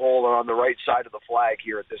below the hole and on the right side of the flag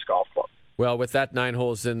here at this golf club. Well, with that 9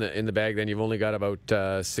 holes in the bag, then you've only got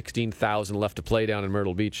about 16,000 left to play down in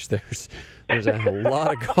Myrtle Beach. There's a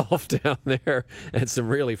lot of golf down there and some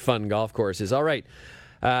really fun golf courses. All right.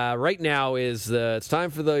 Right now it's time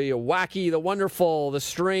for the wacky, the wonderful, the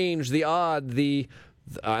strange, the odd,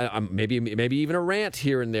 maybe even a rant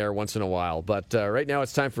here and there once in a while. But right now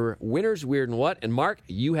it's time for Winners, Weird, and What. And Mark,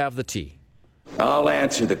 you have the tee. I'll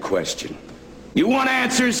answer the question. You want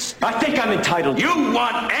answers? I think I'm entitled. You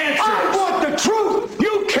want answers? I want the truth!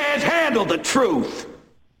 You can't handle the truth!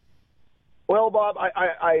 Well, Bob,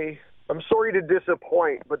 I'm sorry to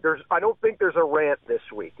disappoint, but I don't think there's a rant this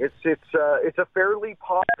week. It's a fairly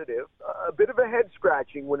positive, a bit of a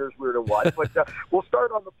head-scratching Winners, Weird, and What, but we'll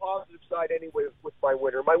start on the positive side anyway with my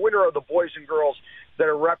winner. My winner are the boys and girls that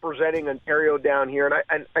are representing Ontario down here,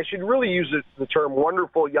 and I should really use the term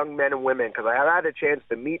wonderful young men and women because I have had a chance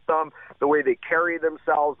to meet them, the way they carry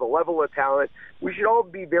themselves, the level of talent. We should all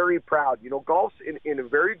be very proud. Golf's in a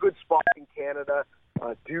very good spot in Canada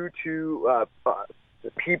due to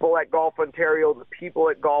the people at Golf Ontario, the people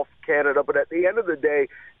at Golf Canada, but at the end of the day,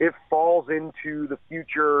 it falls into the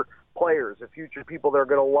future players, the future people that are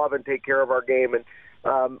going to love and take care of our game. And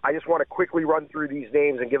I just want to quickly run through these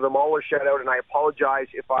names and give them all a shout out, and I apologize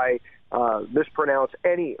if I mispronounce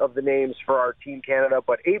any of the names for our Team Canada,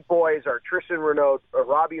 but 8 boys are Tristan Renaud,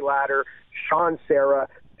 Robbie Ladder, Sean Serra,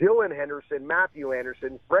 Dylan Henderson, Matthew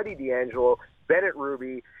Anderson, Freddie D'Angelo, Bennett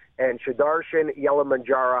Ruby, and Shadarshan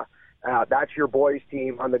Yelamanjara. That's your boys'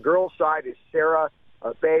 team. On the girls' side is Sarah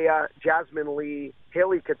Bea, Jasmine Lee,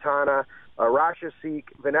 Haley Katana, Rasha Seek,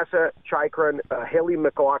 Vanessa Chikran, Haley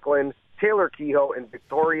McLaughlin, Taylor Kehoe, and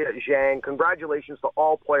Victoria Zhang. Congratulations to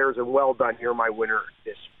all players, and well done. You're my winner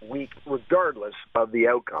this week, regardless of the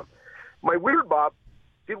outcome. My winner, Bob,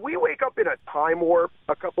 did we wake up in a time warp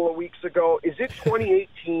a couple of weeks ago? Is it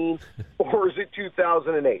 2018 or is it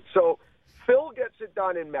 2008? So Phil gets it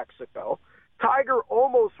done in Mexico. Tiger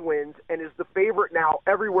almost wins and is the favorite now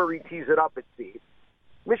everywhere he tees it up, it seems.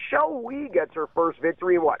 Michelle Wie gets her first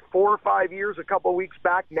victory in, 4 or 5 years, a couple of weeks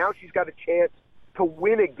back. Now she's got a chance to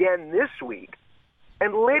win again this week.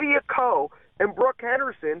 And Lydia Ko and Brooke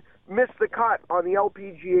Henderson missed the cut on the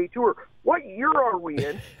LPGA Tour. What year are we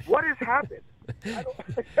in? What has happened?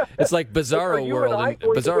 It's like Bizarro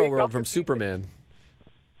World from Superman.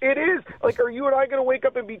 It is. Like, are you and I going to wake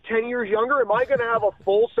up and be 10 years younger? Am I going to have a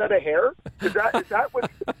full set of hair? Is that what...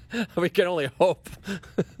 We can only hope.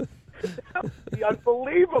 That would be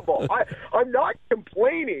unbelievable. I'm not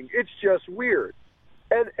complaining. It's just weird.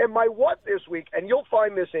 And my what this week, and you'll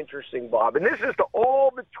find this interesting, Bob, and this is to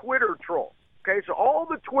all the Twitter trolls. Okay, so all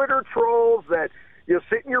the Twitter trolls that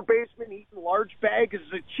sit in your basement eating large bags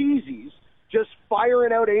of cheesies, just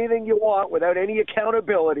firing out anything you want without any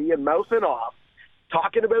accountability and mouthing off,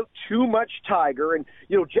 talking about too much Tiger. And,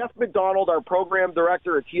 Jeff McDonald, our program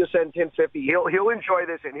director at TSN 1050, he'll enjoy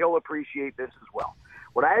this and he'll appreciate this as well.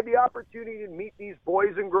 When I had the opportunity to meet these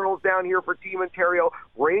boys and girls down here for Team Ontario,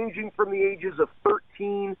 ranging from the ages of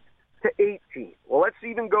 13 to 18. Well, let's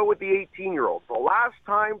even go with the 18-year-olds. The last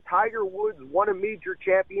time Tiger Woods won a major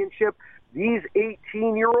championship, these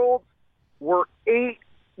 18-year-olds were 8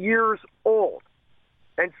 years old.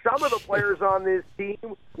 And some of the players on this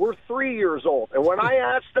team were 3 years old. And when I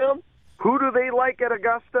asked them, who do they like at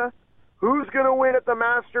Augusta? Who's going to win at the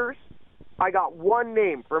Masters? I got one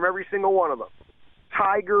name from every single one of them.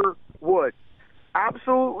 Tiger Woods.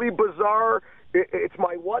 Absolutely bizarre. It's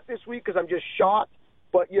my what this week because I'm just shocked.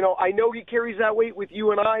 But, I know he carries that weight with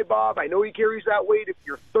you and I, Bob. I know he carries that weight if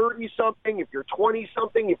you're 30-something, if you're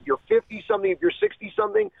 20-something, if you're 50-something, if you're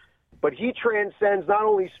 60-something. But he transcends not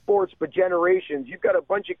only sports but generations. You've got a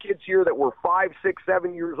bunch of kids here that were 5, 6,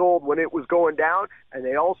 7 years old when it was going down, and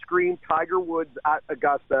they all screamed Tiger Woods at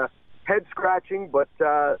Augusta. Head-scratching, but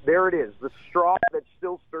there it is, the straw that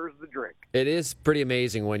still stirs the drink. It is pretty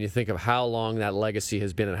amazing when you think of how long that legacy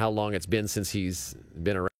has been and how long it's been since he's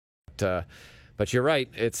been around. But you're right,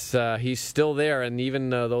 it's he's still there, and even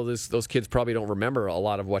though those kids probably don't remember a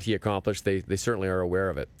lot of what he accomplished, they certainly are aware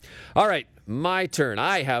of it. All right, my turn.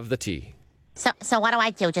 I have the tee. So what do I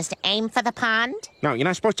do? Just aim for the pond? No, you're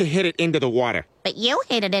not supposed to hit it into the water. But you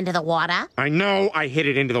hit it into the water. I know I hit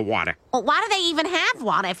it into the water. Well, why do they even have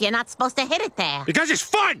water if you're not supposed to hit it there? Because it's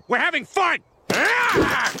fun! We're having fun!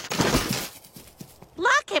 Ah!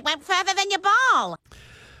 Look, it went further than your ball.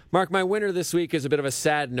 Mark, my winner this week is a bit of a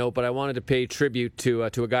sad note, but I wanted to pay tribute to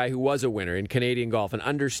a guy who was a winner in Canadian golf, an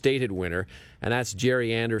understated winner, and that's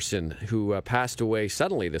Jerry Anderson, who passed away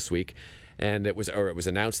suddenly this week. And it was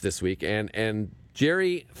announced this week. And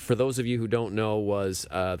Jerry, for those of you who don't know, was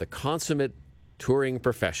the consummate touring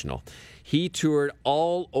professional. He toured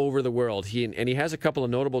all over the world. He has a couple of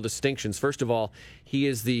notable distinctions. First of all, he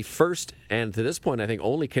is the first, and to this point, I think,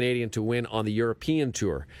 only Canadian to win on the European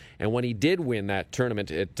Tour. And when he did win that tournament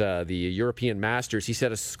at the European Masters, he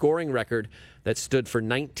set a scoring record that stood for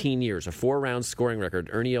 19 years, a 4-round scoring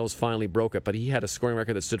record. Ernie Els finally broke it, but he had a scoring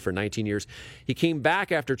record that stood for 19 years. He came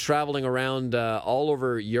back after traveling around all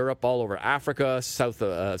over Europe, all over Africa,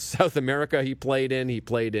 South America he played in. He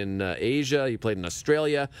played in Asia. He played in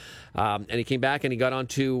Australia. And he came back and he got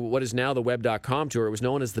onto what is now the Web.com Tour. It was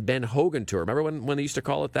known as the Ben Hogan Tour. Remember when they used to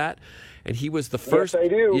call it that? And he was the first. Yes, I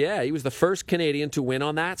do. Yeah, he was the first Canadian to win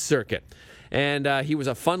on that circuit. And he was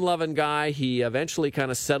a fun-loving guy. He eventually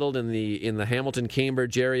kind of settled in the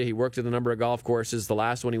Hamilton-Cambridge area. He worked at a number of golf courses. The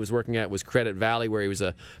last one he was working at was Credit Valley, where he was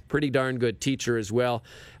a pretty darn good teacher as well.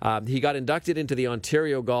 He got inducted into the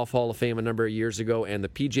Ontario Golf Hall of Fame a number of years ago and the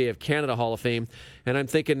PGA of Canada Hall of Fame. And I'm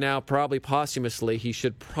thinking now, probably posthumously, he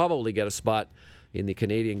should probably get a spot in the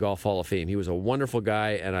Canadian Golf Hall of Fame. He was a wonderful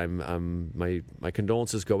guy, and my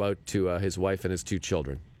condolences go out to his wife and his 2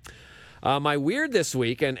 children. My weird this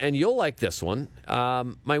week, and you'll like this one,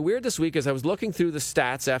 my weird this week is I was looking through the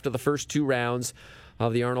stats after the first 2 rounds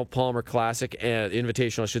of the Arnold Palmer Classic,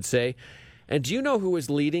 Invitational, I should say. And do you know who is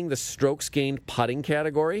leading the strokes gained putting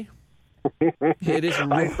category? It is.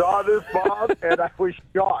 I saw this, Bob, and I was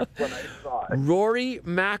shocked when I saw it. Rory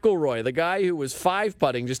McIlroy, the guy who was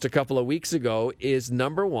 5-putting just a couple of weeks ago, is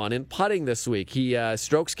number 1 in putting this week. He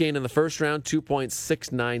strokes gained in the first round,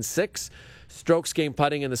 2.696. Strokes gained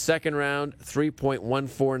putting in the second round,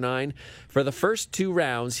 3.149. For the first 2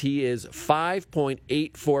 rounds, he is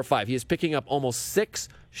 5.845. He is picking up almost 6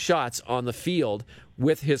 shots on the field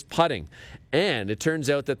with his putting. And it turns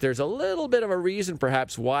out that there's a little bit of a reason,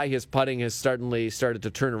 perhaps, why his putting has certainly started to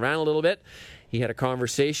turn around a little bit. He had a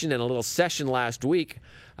conversation and a little session last week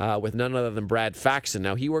with none other than Brad Faxon.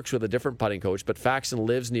 Now, he works with a different putting coach, but Faxon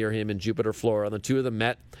lives near him in Jupiter, Florida. The 2 of them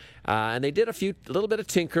met, and they did a little bit of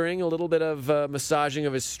tinkering, a little bit of massaging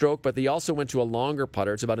of his stroke, but they also went to a longer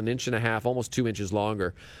putter. It's about 1.5 inches, almost 2 inches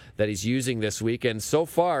longer, that he's using this week. And so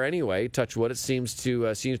far, anyway, touch wood, it seems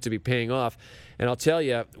to be paying off. And I'll tell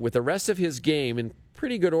you, with the rest of his game in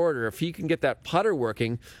pretty good order, if he can get that putter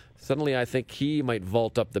working, suddenly I think he might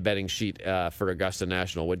vault up the betting sheet for Augusta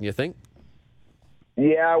National, wouldn't you think?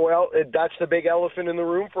 Yeah, well, that's the big elephant in the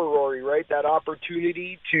room for Rory, right? That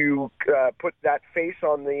opportunity to put that face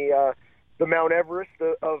on the Mount Everest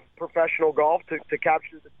of professional golf to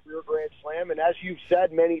capture the career Grand Slam. And as you've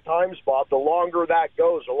said many times, Bob, the longer that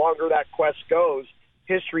goes, the longer that quest goes,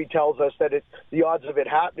 history tells us that the odds of it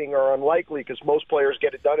happening are unlikely because most players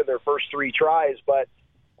get it done in their first 3 tries. But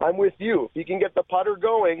I'm with you. If he can get the putter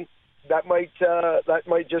going, that might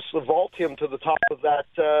just vault him to the top of that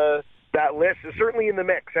list. Is certainly in the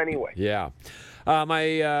mix anyway. Yeah.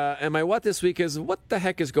 My what this week is, what the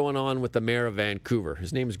heck is going on with the mayor of Vancouver?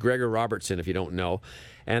 His name is Gregor Robertson, if you don't know.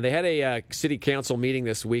 And they had a city council meeting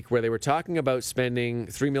this week where they were talking about spending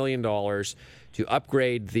 $3 million to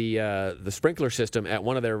upgrade the sprinkler system at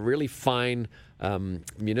one of their really fine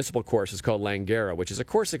municipal courses called Langara, which is a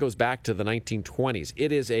course that goes back to the 1920s.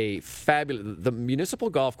 It is a fabulous... The municipal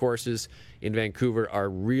golf courses in Vancouver are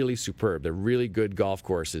really superb. They're really good golf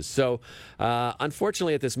courses. So,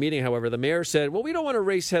 unfortunately, at this meeting, however, the mayor said, well, we don't want to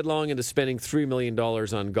race headlong into spending $3 million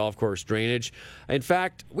on golf course drainage. In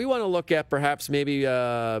fact, we want to look at perhaps maybe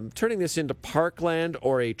turning this into parkland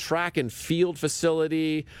or a track and field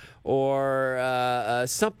facility or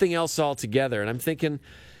something else altogether. And I'm thinking...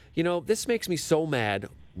 You know, this makes me so mad.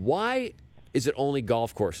 Why is it only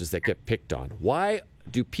golf courses that get picked on? Why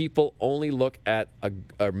do people only look at,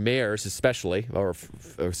 mayors especially, or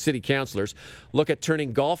city councilors, look at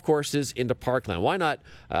turning golf courses into parkland? Why not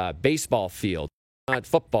baseball fields? Why not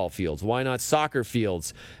football fields? Why not soccer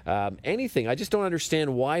fields? Anything. I just don't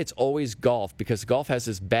understand why it's always golf, because golf has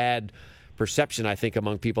this bad perception, I think,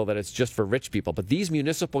 among people that it's just for rich people. But these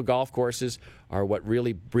municipal golf courses are what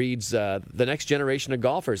really breeds the next generation of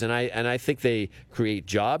golfers. And I think they create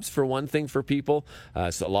jobs, for one thing, for people.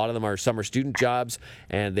 So a lot of them are summer student jobs,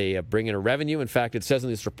 and they bring in a revenue. In fact, it says in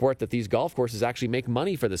this report that these golf courses actually make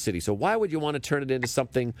money for the city. So why would you want to turn it into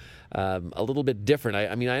something a little bit different?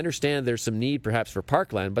 I mean, I understand there's some need perhaps for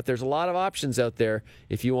parkland, but there's a lot of options out there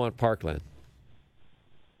if you want parkland.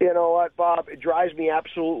 You know what, Bob? It drives me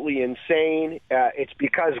absolutely insane. It's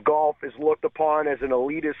because golf is looked upon as an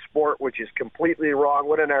elitist sport, which is completely wrong.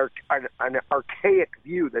 What an archaic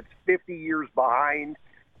view that's 50 years behind.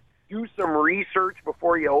 Do some research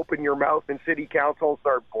before you open your mouth in city council and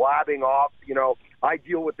start blabbing off. You know, I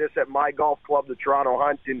deal with this at my golf club, the Toronto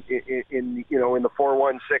Hunt, in the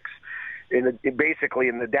 416, basically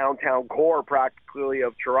in the downtown core, practically,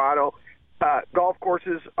 of Toronto. Golf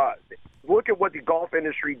courses. Look at what the golf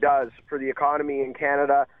industry does for the economy in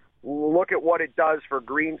Canada. Look at what it does for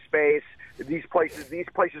green space. These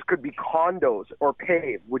places could be condos or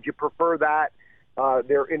paved. Would you prefer that?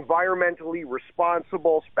 They're environmentally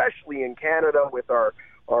responsible, especially in Canada with our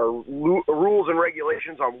rules and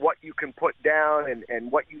regulations on what you can put down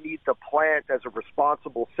and what you need to plant as a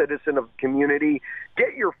responsible citizen of the community.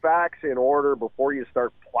 Get your facts in order before you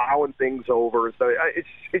start plowing things over. So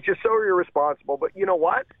it's just so irresponsible. But you know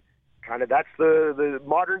what? Kind of that's the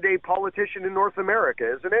modern-day politician in North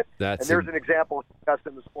America, isn't it? And there's an example of success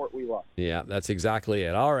in the sport we love. Yeah, that's exactly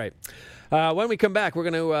it. All right. When we come back, we're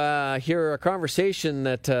going to hear a conversation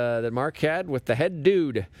that Mark had with the head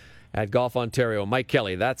dude at Golf Ontario, Mike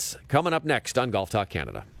Kelly. That's coming up next on Golf Talk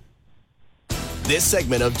Canada. This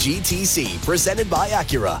segment of GTC, presented by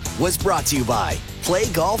Acura, was brought to you by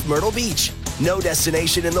Play Golf Myrtle Beach. No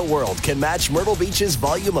destination in the world can match Myrtle Beach's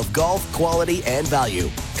volume of golf, quality, and value.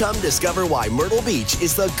 Come discover why Myrtle Beach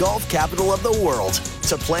is the golf capital of the world.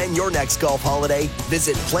 To plan your next golf holiday,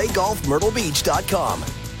 visit playgolfmyrtlebeach.com.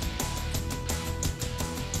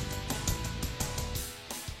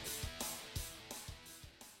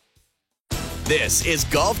 This is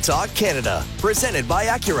Golf Talk Canada, presented by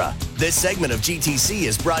Acura. This segment of GTC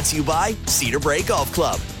is brought to you by Cedar Brae Golf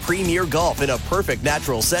Club. Premier golf in a perfect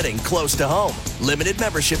natural setting close to home. Limited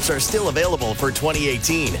memberships are still available for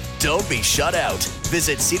 2018. Don't be shut out.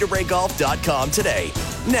 Visit cedarbraegolf.com today.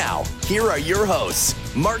 Now, here are your hosts,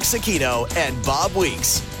 Mark Sakino and Bob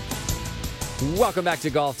Weeks. Welcome back to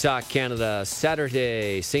Golf Talk Canada.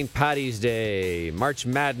 Saturday, St. Paddy's Day, March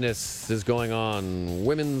Madness is going on,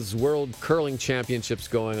 Women's World Curling Championships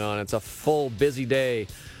going on. It's a full, busy day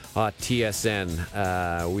at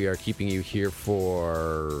TSN. We are keeping you here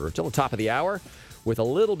for till the top of the hour with a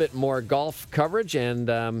little bit more golf coverage. And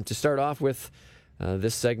to start off with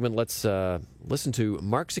this segment, let's listen to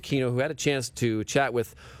Mark Sakino, who had a chance to chat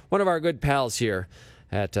with one of our good pals here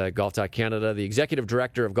at Golf Talk Canada, the Executive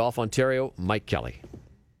Director of Golf Ontario, Mike Kelly.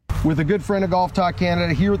 With a good friend of Golf Talk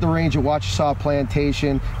Canada here at the range at Wachisaw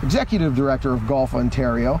Plantation, Executive Director of Golf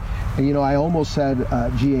Ontario. And, you know, I almost said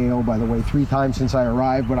GAO, by the way, 3 times since I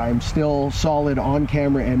arrived, but I'm still solid on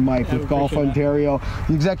camera and mic with Golf Ontario.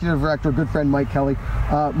 The Executive Director, good friend Mike Kelly.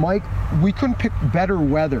 Mike, we couldn't pick better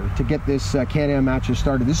weather to get this Can-Am matches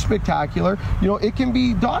started. This is spectacular. You know, it can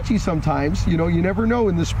be dodgy sometimes. You know, you never know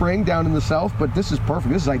in the spring down in the south, but this is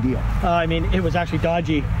perfect. This is ideal. I mean, it was actually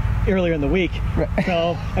dodgy earlier in the week. Right.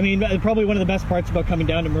 So, I mean, probably one of the best parts about coming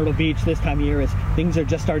down to Myrtle Beach this time of year is things are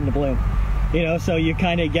just starting to bloom. You know, so you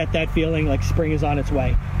kind of get that feeling like spring is on its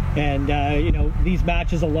way. And, you know, these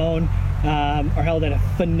matches alone are held at a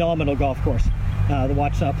phenomenal golf course, the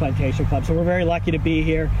Wachisaw Plantation Club. So we're very lucky to be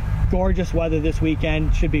here. Gorgeous weather this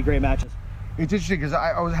weekend. Should be great matches. It's interesting because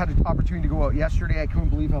I had an opportunity to go out yesterday. I couldn't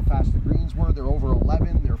believe how fast the greens were. They're over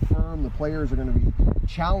 11. They're firm. The players are going to be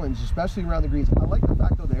challenged, especially around the greens. I like the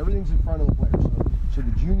fact, though, that everything's in front of the players. So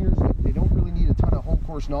the juniors, they don't really need a ton of home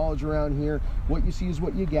course knowledge around here. What you see is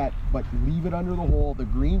what you get, but leave it under the hole. The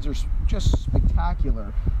greens are just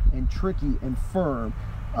spectacular and tricky and firm.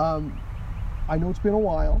 I know it's been a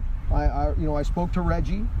while. I spoke to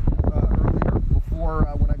Reggie earlier before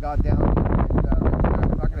when I got down,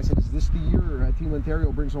 and I said, is this the year Team Ontario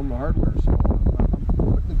brings home the hardware? So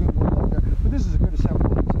I'm putting a good word out there. But this is a good assembly.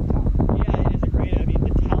 Yeah, it is a great. I mean,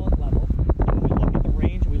 the talent level. When we look at the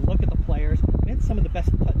range, we look at the players. We had some of the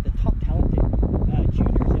best, the top talented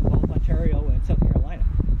juniors in both Ontario and South Carolina.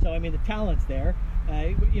 So I mean, the talent's there.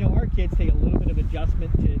 Our kids take a little bit of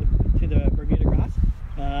adjustment to the Bermuda grass.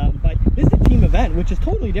 But this is a team event, which is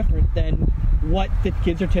totally different than what the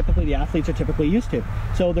athletes are typically used to.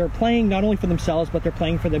 So they're playing not only for themselves, but they're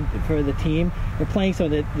playing for the team. They're playing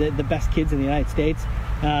some of the best kids in the United States.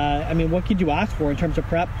 What could you ask for in terms of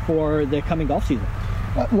prep for the coming golf season?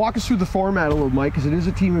 Walk us through the format a little, Mike, because it is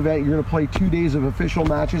a team event. You're going to play 2 days of official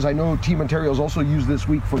matches. I know Team Ontario has also used this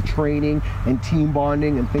week for training and team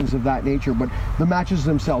bonding and things of that nature, but the matches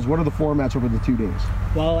themselves, what are the formats over the 2 days?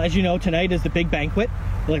 Well, as you know, tonight is the big banquet,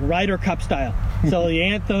 like Ryder Cup style. So the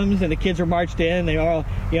anthems and the kids are marched in. They all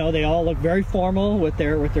look very formal with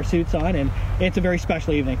their suits on, and it's a very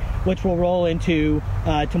special evening, which will roll into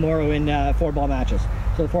tomorrow in 4-ball matches.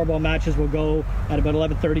 So the 4-ball matches will go at about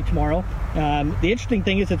 11:30 tomorrow. The interesting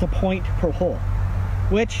thing is it's a point per hole,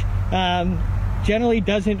 which generally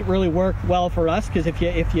doesn't really work well for us, because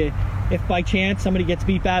if by chance somebody gets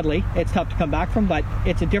beat badly, it's tough to come back from. But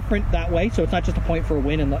it's a different that way, so it's not just a point for a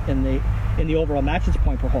win in the overall match. It's a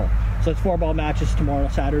point per hole. So it's 4-ball matches tomorrow,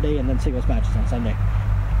 Saturday, and then singles matches on Sunday.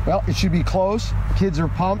 Well, it should be close. Kids are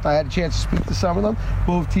pumped. I had a chance to speak to some of them.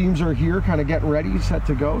 Both teams are here, kind of getting ready, set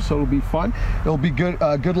to go, so it'll be fun. It'll be good.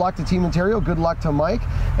 Good luck to Team Ontario. Good luck to Mike,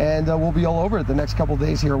 and we'll be all over it the next couple of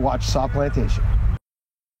days here at Wachisaw Plantation.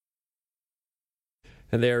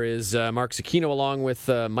 And there is Mark Zecchino along with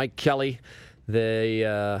Mike Kelly,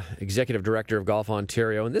 the executive director of Golf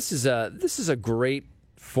Ontario. And this is a great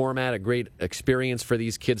format, a great experience for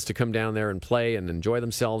these kids to come down there and play and enjoy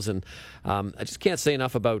themselves. And I just can't say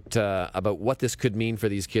enough about what this could mean for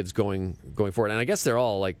these kids going forward. And I guess they're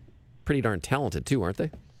all pretty darn talented too, aren't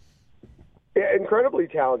they? Yeah, incredibly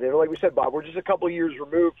talented. Like we said, Bob, we're just a couple of years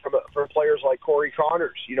removed from players like Corey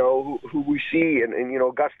Connors, who we see, and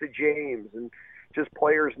Augusta James, and just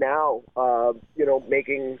players now,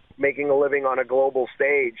 making a living on a global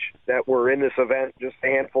stage that were in this event just a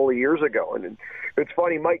handful of years ago. And it's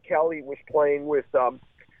funny, Mike Kelly was playing with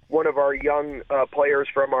one of our young players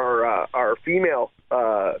from our female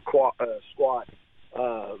squad.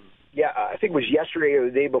 I think it was yesterday or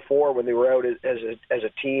the day before when they were out as a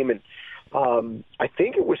team, and I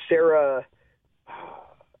think it was Sarah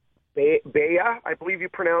Bea, I believe you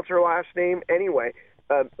pronounce her last name. Anyway,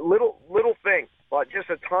 little thing, just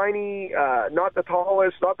a tiny, not the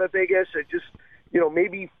tallest, not the biggest, just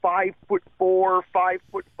maybe 5'4",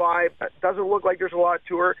 5'5". Doesn't look like there's a lot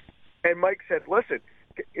to her. And Mike said, "Listen,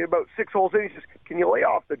 about 6 holes in, he says, can you lay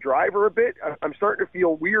off the driver a bit? I'm starting to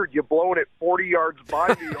feel weird. You're blowing it 40 yards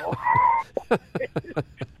by me."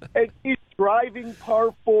 And she's driving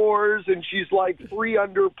par 4s, and she's like 3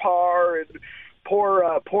 under par, and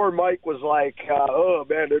poor Mike was like, "Oh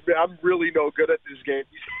man, I'm really no good at this game."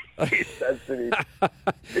 He says to me,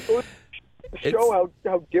 "It goes to show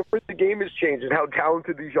how different the game has changed and how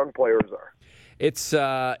talented these young players are."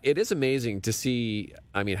 It is amazing to see,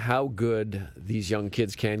 how good these young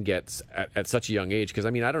kids can get at such a young age. Because,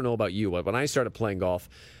 I don't know about you, but when I started playing golf,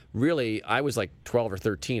 really, I was like 12 or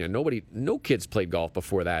 13, and no kids played golf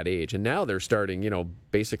before that age. And now they're starting,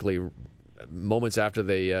 basically moments after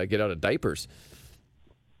they get out of diapers.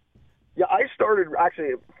 Yeah, I started,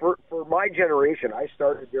 actually, for my generation, I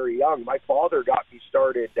started very young. My father got me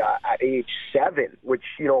started at age 7, which,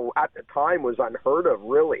 at the time was unheard of,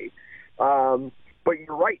 really. But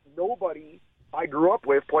you're right, nobody I grew up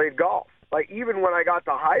with played golf. Like, even when I got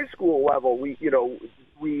to high school level, we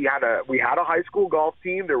had a high school golf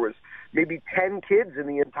team. There was maybe 10 kids in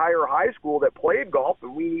the entire high school that played golf,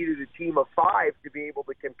 and we needed a team of 5 to be able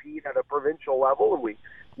to compete at a provincial level, and we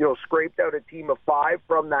scraped out a team of 5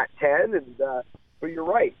 from that 10. And but you're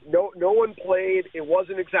right, no one played. It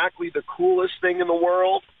wasn't exactly the coolest thing in the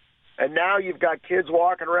world. And now you've got kids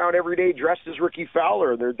walking around every day dressed as Ricky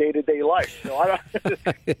Fowler in their day-to-day life.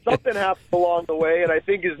 Something happened along the way, and I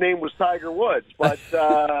think his name was Tiger Woods. But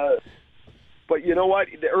you know what?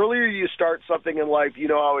 The earlier you start something in life, you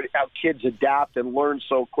know how kids adapt and learn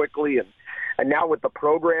so quickly. And And now with the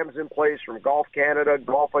programs in place from Golf Canada,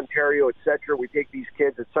 Golf Ontario, et cetera, we take these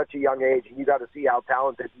kids at such a young age, and you got to see how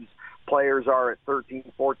talented these players are at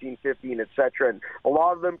 13, 14, 15, et cetera. And a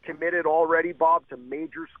lot of them committed already, Bob, to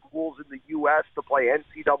major schools in the U.S. to play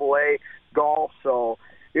NCAA golf. So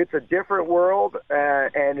it's a different world,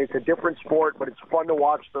 and it's a different sport, but it's fun to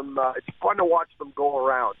watch them. It's fun to watch them go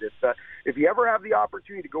around. If you ever have the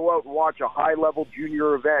opportunity to go out and watch a high-level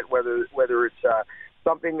junior event, whether it's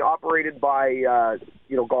something operated by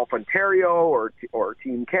Golf Ontario or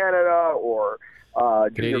Team Canada or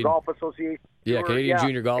Junior Golf Association. Yeah, Canadian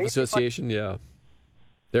Junior Golf Association,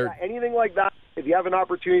 anything like that. If you have an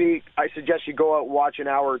opportunity, I suggest you go out and watch an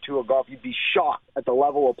hour or two of golf. You'd be shocked at the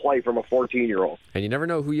level of play from a 14-year-old. And you never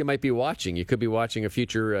know who you might be watching. You could be watching a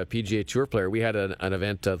future PGA Tour player. We had an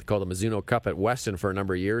event called the Mizuno Cup at Weston for a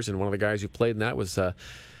number of years, and one of the guys who played in that was a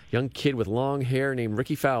young kid with long hair named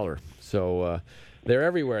Ricky Fowler. So they're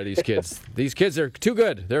everywhere, these kids. These kids are too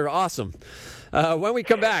good. They're awesome. When we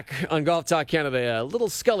come back on Golf Talk Canada, a little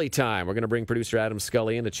Scully time. We're going to bring producer Adam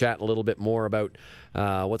Scully in to chat a little bit more about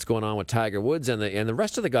what's going on with Tiger Woods and the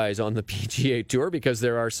rest of the guys on the PGA Tour, because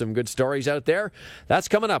there are some good stories out there. That's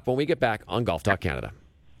coming up when we get back on Golf Talk Canada.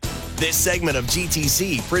 This segment of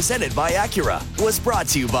GTC, presented by Acura, was brought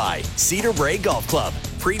to you by Cedar Brae Golf Club.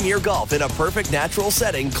 Premier golf in a perfect natural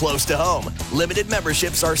setting close to home. Limited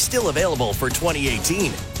memberships are still available for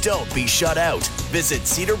 2018. Don't be shut out. Visit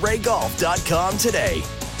cedarbraegolf.com today.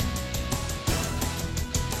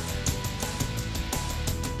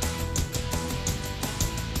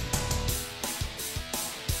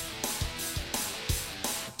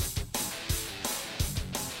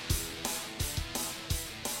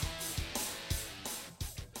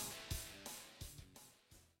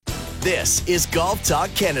 This is Golf Talk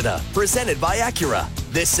Canada, presented by Acura.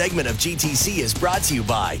 This segment of GTC is brought to you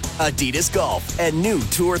by Adidas Golf and new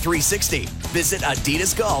Tour 360. Visit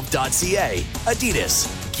adidasgolf.ca.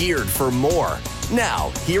 Adidas, geared for more. Now,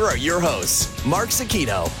 here are your hosts, Mark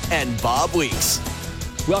Zecchino and Bob Weeks.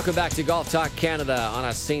 Welcome back to Golf Talk Canada on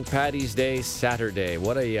a St. Paddy's Day Saturday.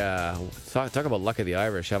 What a talk about luck of the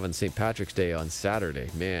Irish having St. Patrick's Day on Saturday,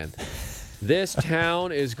 man. This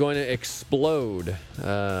town is going to explode.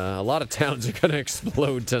 A lot of towns are going to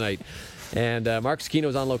explode tonight. And Mark Zecchino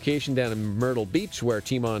is on location down in Myrtle Beach, where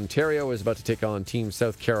Team Ontario is about to take on Team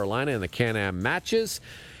South Carolina in the Can-Am matches.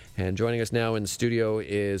 And joining us now in the studio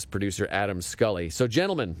is producer Adam Scully. So,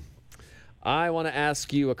 gentlemen, I want to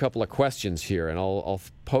ask you a couple of questions here, and I'll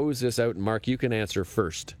pose this out, and Mark, you can answer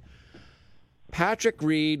first. Patrick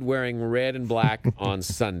Reed wearing red and black on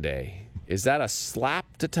Sunday. Is that a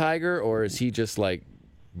slap to Tiger, or is he just like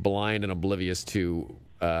blind and oblivious to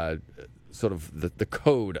sort of the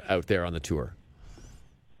code out there on the tour?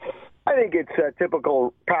 I think it's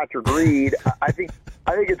typical Patrick Reed. I think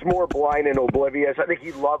it's more blind and oblivious. I think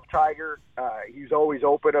he loved Tiger. He's always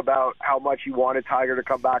open about how much he wanted Tiger to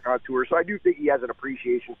come back on tour. So I do think he has an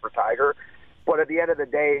appreciation for Tiger. But at the end of the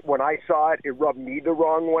day, when I saw it, it rubbed me the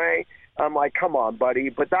wrong way. I'm like, come on, buddy.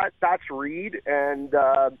 But that's Reed, and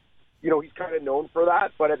he's kind of known for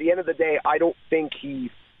that. But at the end of the day, I don't think he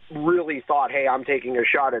really thought, hey, I'm taking a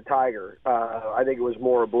shot at Tiger. I think it was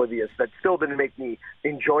more oblivious. That still didn't make me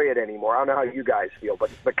enjoy it anymore. I don't know how you guys feel,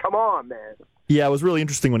 but come on, man. Yeah, it was really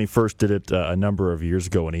interesting when he first did it a number of years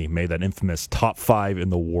ago when he made that infamous top 5 in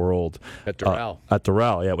the world. At Doral. At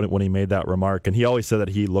Doral, yeah, when he made that remark. And he always said that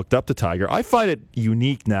he looked up to Tiger. I find it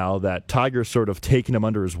unique now that Tiger's sort of taken him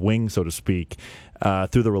under his wing, so to speak,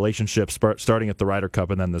 through the relationship, starting at the Ryder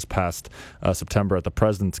Cup and then this past September at the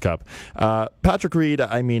President's Cup. Patrick Reed,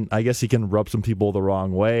 I mean, I guess he can rub some people the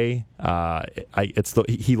wrong way.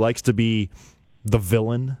 He likes to be the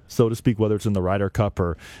villain, so to speak, whether it's in the Ryder Cup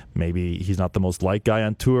or maybe he's not the most liked guy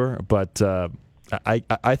on tour. But I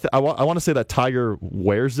want to say that Tiger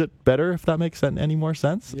wears it better, if that makes any more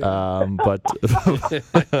sense. Yeah. But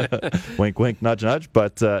wink, wink, nudge, nudge.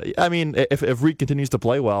 But I mean, if Reed continues to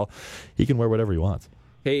play well, he can wear whatever he wants.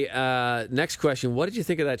 Hey, next question. What did you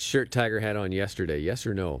think of that shirt Tiger had on yesterday? Yes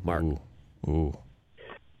or no, Mark? Ooh.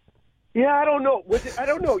 Yeah, I don't know. I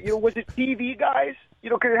don't know. Was it TV, guys?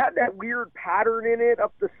 Because it had that weird pattern in it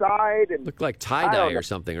up the side. And looked like tie-dye or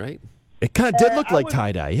something, right? It kind of did look like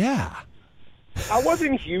tie-dye, yeah. I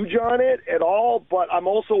wasn't huge on it at all, but I'm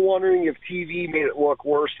also wondering if TV made it look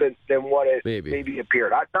worse than what it maybe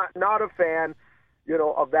appeared. I'm not a fan,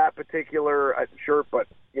 of that particular shirt, but,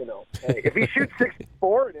 hey, if he shoots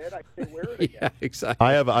 64 in it, I can wear it again. Yeah, exactly.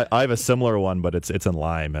 I have a similar one, but it's in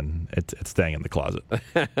lime, and it's staying in the closet.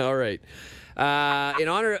 All right. In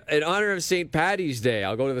honor of St. Paddy's Day,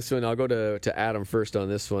 I'll go to this one. I'll go to Adam first on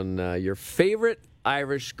this one. Your favorite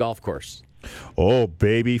Irish golf course? Oh,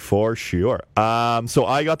 baby, for sure. So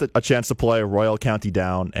I got a chance to play Royal County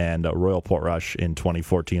Down and Royal Portrush in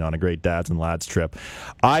 2014 on a great dads and lads trip.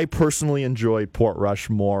 I personally enjoyed Portrush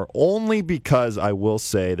more only because I will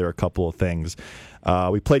say there are a couple of things.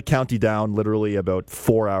 We played County Down literally about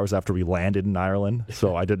 4 hours after we landed in Ireland,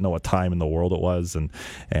 so I didn't know what time in the world it was,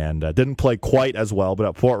 and didn't play quite as well. But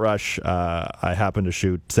at Portrush, I happened to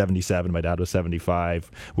shoot 77. My dad was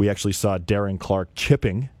 75. We actually saw Darren Clark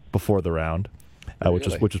chipping before the round. Which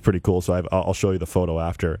is pretty cool. So I'll show you the photo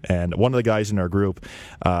after. And one of the guys in our group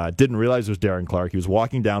didn't realize it was Darren Clark. He was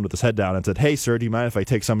walking down with his head down and said, "Hey, sir, do you mind if I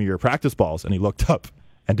take some of your practice balls?" And he looked up,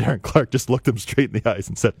 and Darren Clark just looked him straight in the eyes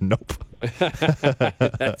and said, "Nope."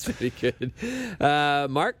 That's pretty good.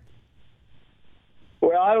 Mark?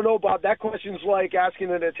 Well, I don't know, Bob. That question's like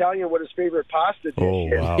asking an Italian what his favorite pasta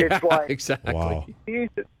dish is. Wow. It's like, exactly. Wow.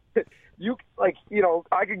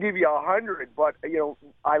 I could give you 100, but,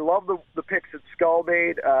 I love the picks at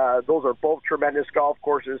Skullmaid. Those are both tremendous golf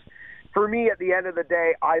courses. For me, at the end of the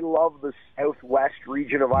day, I love the southwest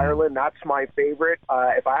region of Ireland. That's my favorite.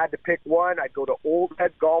 If I had to pick one, I'd go to Old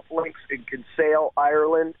Head Golf Links in Kinsale,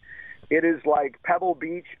 Ireland. It is like Pebble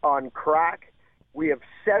Beach on crack. We have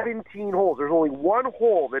 17 holes. There's only one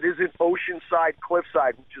hole that isn't Oceanside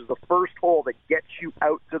Cliffside, which is the first hole that gets you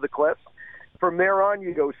out to the cliffs. From there on,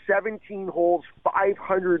 you go 17 holes,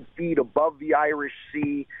 500 feet above the Irish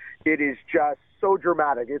Sea. It is just so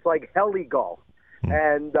dramatic. It's like heli golf,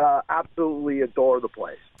 and absolutely adore the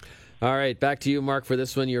place. All right, back to you, Mark, for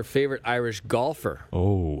this one. Your favorite Irish golfer?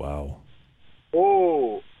 Oh, wow.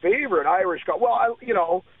 Oh, favorite Irish golf.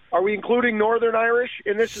 Well, are we including Northern Irish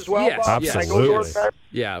in this as well? Yes, Bob? absolutely.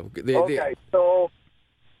 Yeah. Okay, so...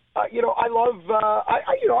 I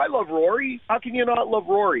love Rory. How can you not love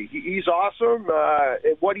Rory? He's awesome.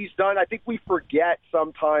 What he's done, I think we forget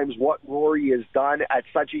sometimes what Rory has done at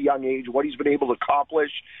such a young age, what he's been able to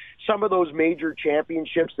accomplish. Some of those major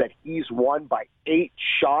championships that he's won by 8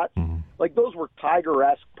 shots, like those were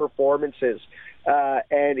Tiger-esque performances.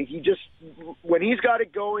 And when he's got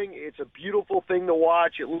it going, it's a beautiful thing to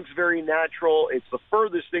watch. It looks very natural. It's the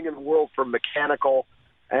furthest thing in the world from mechanical.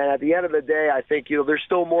 And at the end of the day, I think, there's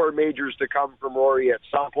still more majors to come from Rory at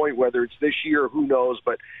some point, whether it's this year, who knows,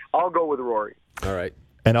 but I'll go with Rory. All right.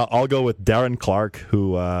 And I'll go with Darren Clark,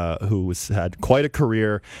 who had quite a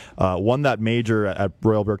career, won that major at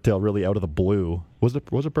Royal Birkdale really out of the blue. Was it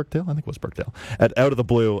Birkdale? I think it was Birkdale. Out of the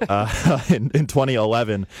blue in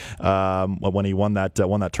 2011 when he won that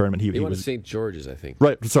tournament. He won at St. George's, I think.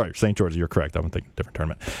 Right. Sorry, St. George's. You're correct. I'm thinking different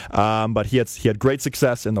tournament. But he had great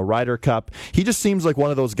success in the Ryder Cup. He just seems like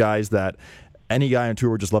one of those guys that any guy on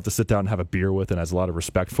tour would just love to sit down and have a beer with and has a lot of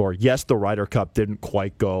respect for. Yes, the Ryder Cup didn't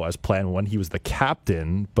quite go as planned when he was the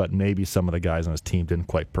captain, but maybe some of the guys on his team didn't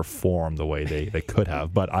quite perform the way they could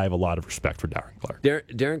have. But I have a lot of respect for Darren Clark.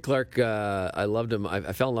 Darren Clark, I loved him.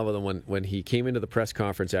 I fell in love with him when he came into the press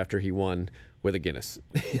conference after he won with a Guinness.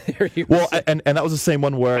 Well, and that was the same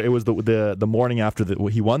one where it was the morning after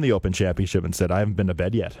he won the Open Championship and said, "I haven't been to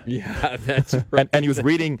bed yet." Yeah, that's right. and he was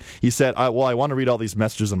reading. He said, "I want to read all these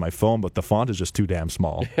messages on my phone, but the font is just too damn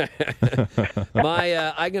small."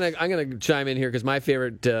 I'm gonna chime in here because my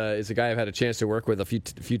favorite is a guy I've had a chance to work with a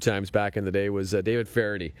few times back in the day was David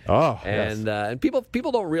Feherty. Oh, and yes. And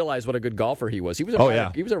people don't realize what a good golfer he was. He was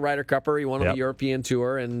he was a Ryder Cupper. He won on the European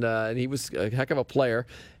Tour, and he was a heck of a player.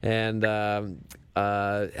 And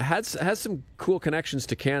has some cool connections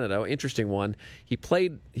to Canada. Interesting one.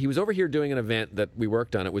 He was over here doing an event that we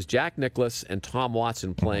worked on. It was Jack Nicklaus and Tom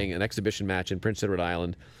Watson playing an exhibition match in Prince Edward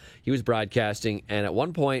Island. He was broadcasting, and at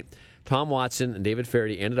one point, Tom Watson and David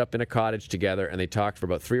Feherty ended up in a cottage together, and they talked for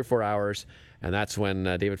about 3 or 4 hours. And that's when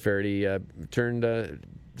David Feherty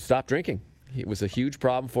stopped drinking. It was a huge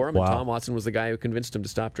problem for him, and Tom Watson was the guy who convinced him to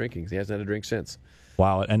stop drinking. He hasn't had a drink since.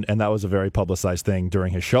 Wow, and that was a very publicized thing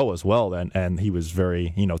during his show as well. And he was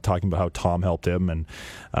very, talking about how Tom helped him,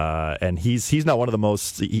 and he's not one of the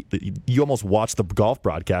most. You almost watch the golf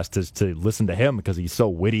broadcast to listen to him because he's so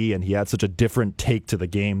witty and he had such a different take to the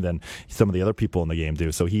game than some of the other people in the game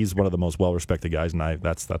do. So he's one of the most well-respected guys, and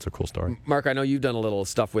that's a cool story. Mark, I know you've done a little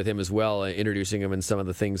stuff with him as well, introducing him in some of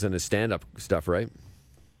the things in his stand-up stuff, right?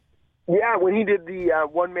 Yeah, when he did the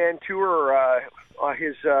one-man tour,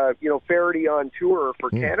 his Feherty on tour for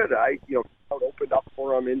Canada, I opened up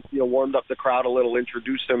for him and warmed up the crowd a little,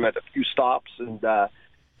 introduced him at a few stops, and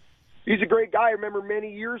he's a great guy. I remember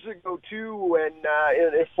many years ago too, when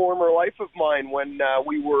in a former life of mine, when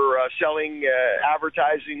we were selling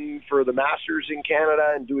advertising for the Masters in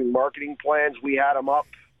Canada and doing marketing plans, we had him up.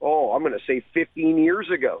 Oh, I'm going to say 15 years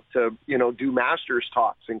ago to do Masters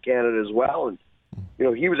talks in Canada as well, and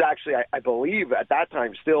he was actually, I believe, at that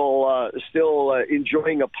time still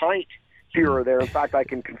enjoying a pint here or there. In fact, I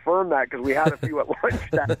can confirm that because we had a few at lunch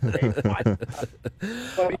that day.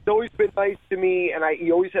 But he's always been nice to me, and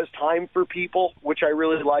he always has time for people, which I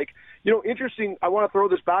really like. Interesting, I want to throw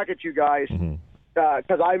this back at you guys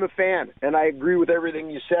because I'm a fan, and I agree with everything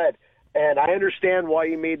you said. And I understand why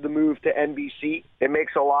he made the move to NBC. It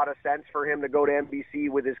makes a lot of sense for him to go to NBC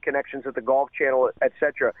with his connections at the Golf Channel,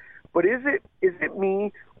 etc. But is it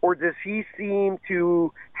me, or does he seem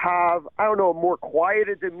to have, I don't know, more quiet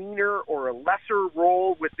a demeanor or a lesser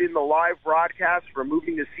role within the live broadcast from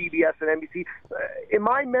moving to CBS and NBC? In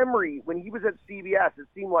my memory, when he was at CBS, it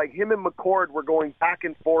seemed like him and McCord were going back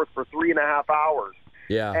and forth for 3.5 hours.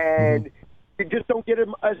 Yeah. And you just don't get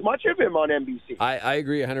as much of him on NBC. I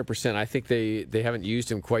agree 100%. I think they haven't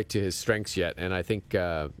used him quite to his strengths yet, and I think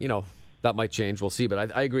that might change. We'll see.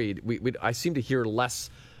 But I agree. I seem to hear less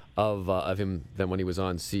of him than when he was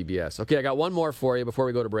on CBS. Okay, I got one more for you before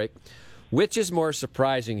we go to break. Which is more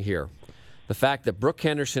surprising here? The fact that Brooke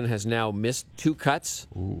Henderson has now missed 2 cuts,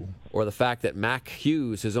 or the fact that Mac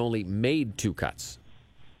Hughes has only made 2 cuts?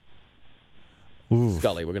 Ooh.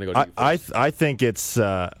 Scully, we're going to go to you first. I think it's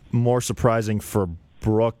more surprising for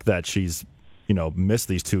Brooke that she's missed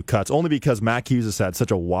these 2 cuts, only because Mac Hughes has had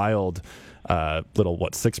such a wild little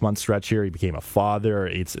 6-month stretch here. He became a father.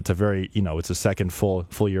 It's a very it's a second full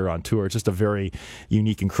year on tour. It's just a very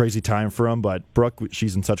unique and crazy time for him. But Brooke,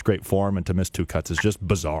 she's in such great form, and to miss 2 cuts is just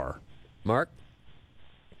bizarre. Mark,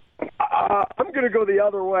 I'm going to go the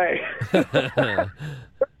other way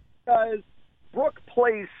because Brooke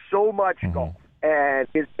plays so much golf. And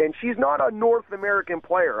she's not a North American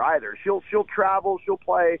player either. She'll travel, she'll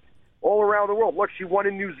play all around the world. Look, she won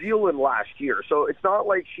in New Zealand last year, so it's not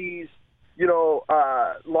like she's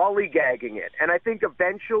lollygagging it. And I think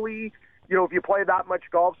eventually, if you play that much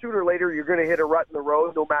golf, sooner or later you're going to hit a rut in the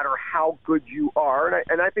road, no matter how good you are.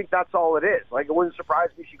 And I think that's all it is. Like, it wouldn't surprise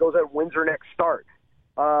me if she goes out and wins her next start.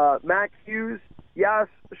 Max Hughes, yes,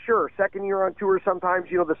 sure, second year on tour. Sometimes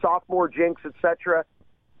the sophomore jinx, etc.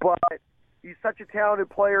 But he's such a talented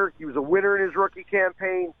player. He was a winner in his rookie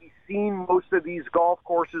campaign. He's seen most of these golf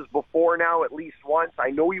courses before now, at least once. I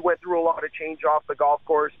know he went through a lot of change off the golf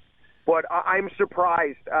course, but I'm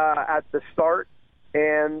surprised at the start.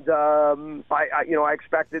 And I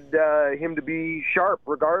expected him to be sharp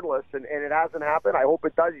regardless, and it hasn't happened. I hope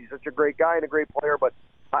it does. He's such a great guy and a great player, but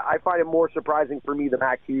I find it more surprising for me the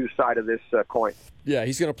Mac Hughes side of this coin. Yeah,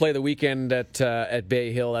 he's going to play the weekend at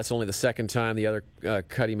Bay Hill. That's only the second time. The other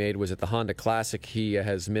cut he made was at the Honda Classic. He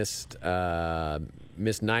has missed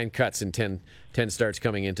 9 cuts in 10 starts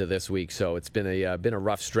coming into this week. So it's been a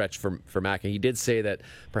rough stretch for Mac. And he did say that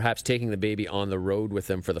perhaps taking the baby on the road with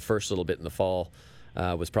him for the first little bit in the fall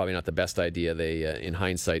was probably not the best idea. They in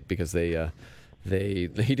hindsight, because he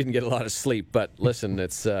didn't get a lot of sleep. But listen,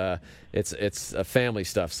 it's family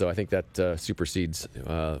stuff, so I think that supersedes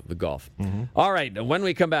the golf. All right, when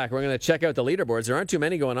we come back, we're going to check out the leaderboards. There aren't too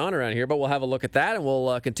many going on around here, but we'll have a look at that, and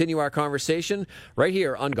we'll continue our conversation right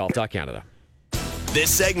here on Golf Talk Canada. This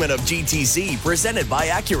segment of GTC, presented by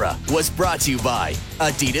Acura, was brought to you by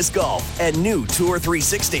Adidas Golf and new Tour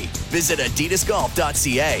 360. Visit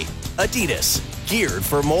adidasgolf.ca. Adidas, geared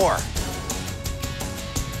for more.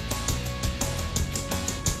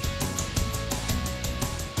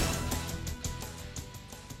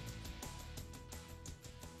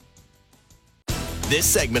 This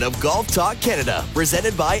segment of Golf Talk Canada,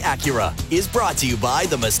 presented by Acura, is brought to you by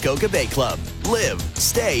the Muskoka Bay Club. Live,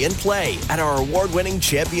 stay, and play at our award-winning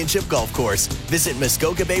championship golf course. Visit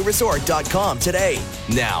MuskokaBayResort.com today.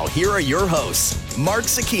 Now, here are your hosts, Mark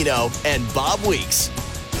Cicchino and Bob Weeks.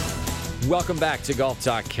 Welcome back to Golf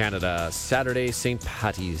Talk Canada. Saturday, St.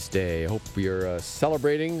 Paddy's Day. I hope you're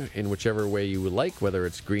celebrating in whichever way you would like, whether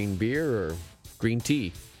it's green beer or green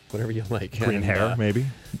tea. Whatever you like. Green hair, maybe?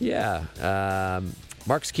 Yeah.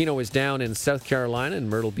 Mark Cicchino is down in South Carolina in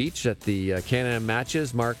Myrtle Beach at the Can-Am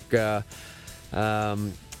matches. Mark, are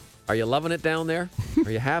you loving it down there?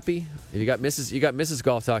 Are you happy? You got Mrs.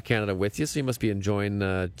 Golf Talk Canada with you, so you must be enjoying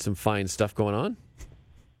some fine stuff going on.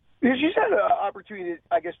 Yeah, she's had an opportunity to,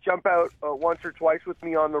 I guess, jump out once or twice with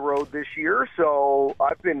me on the road this year. So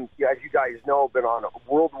I've been, as you guys know, been on a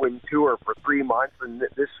whirlwind tour for 3 months, and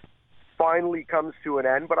this finally comes to an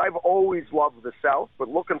end. But I've always loved the South, but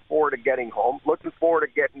looking forward to getting home, looking forward to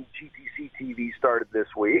getting GTC TV started this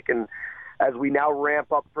week. And as we now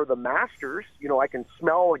ramp up for the Masters, I can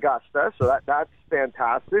smell Augusta, so that's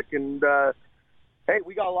fantastic. And, hey,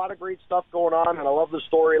 we got a lot of great stuff going on, and I love the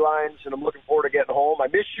storylines, and I'm looking forward to getting home. I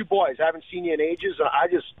miss you boys. I haven't seen you in ages, and I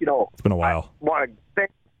just, it's been a while. I want to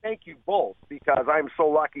thank you both, because I'm so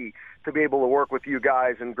lucky to be able to work with you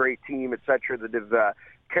guys and great team, et cetera, that have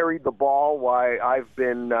carried the ball while I've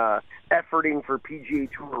been efforting for PGA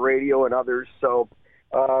Tour Radio and others. So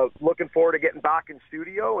looking forward to getting back in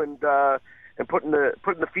studio and putting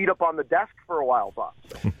the feet up on the desk for a while, Bob.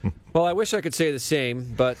 So. Well, I wish I could say the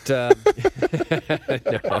same, but yeah,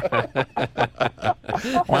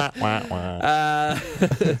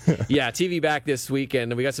 TV back this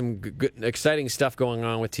weekend. We got some good, exciting stuff going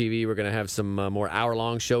on with TV. We're going to have some more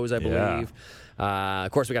hour-long shows, I believe.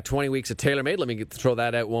 Of course, we got 20 weeks of TaylorMade. Let me throw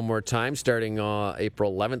that out one more time. Starting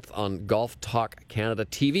April 11th on Golf Talk Canada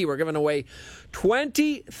TV, we're giving away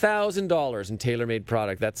 $20,000 in TaylorMade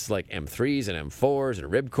product. That's like M3s and M4s and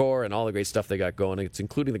Ribcore and all the great stuff they got going. It's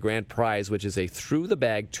including the grand prize, which is a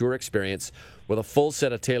through-the-bag tour experience with a full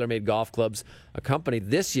set of TaylorMade golf clubs accompanied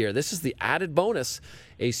this year. This is the added bonus,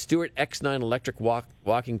 a Stewart X9 electric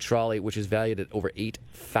walking trolley, which is valued at over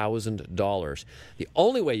 $8,000. The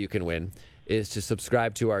only way you can win is to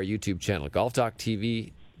subscribe to our YouTube channel, Golf Talk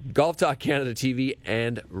TV, Golf Talk Canada TV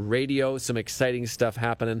and radio. Some exciting stuff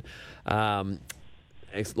happening.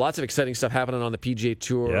 Lots of exciting stuff happening on the PGA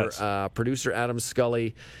Tour. Yes. Producer Adam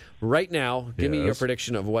Scully, right now, give me your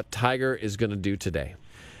prediction of what Tiger is going to do today.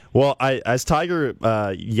 Well, as Tiger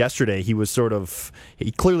yesterday, he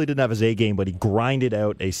clearly didn't have his A game, but he grinded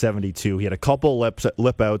out a 72. He had a couple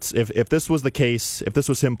lip outs. If this was the case, if this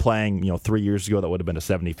was him playing, 3 years ago, that would have been a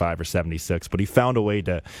 75 or 76. But he found a way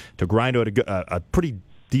to grind out a pretty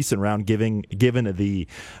decent round, given the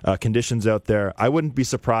conditions out there. I wouldn't be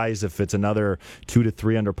surprised if it's another 2 to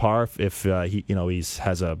 3 under par. If he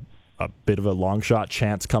has a bit of a long shot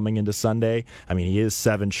chance coming into Sunday. I mean, he is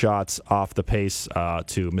 7 shots off the pace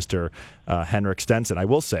to Mr. Henrik Stenson. I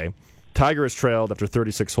will say, Tiger has trailed after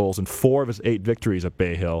 36 holes in 4 of his 8 victories at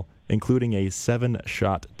Bay Hill, including a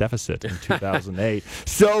 7-shot deficit in 2008.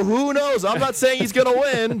 So who knows? I'm not saying he's going to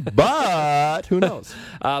win, but who knows?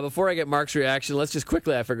 Before I get Mark's reaction, let's just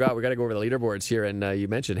quickly, I forgot, we got to go over the leaderboards here. And you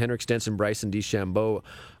mentioned Henrik Stenson, Bryson DeChambeau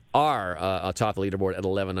are atop the leaderboard at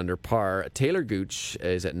 11 under par. Taylor Gooch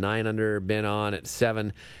is at 9 under, Ben On at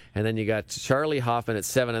 7, and then you got Charlie Hoffman at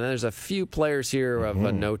 7, and then there's a few players here of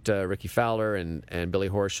note, Ricky Fowler and Billy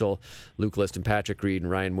Horschel, Luke Liston, Patrick Reed,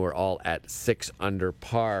 and Ryan Moore all at 6 under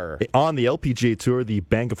par. On the LPGA Tour, the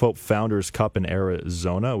Bank of Hope Founders Cup in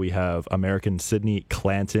Arizona, we have American Sydney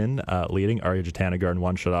Clanton leading, Arya Jatanagarn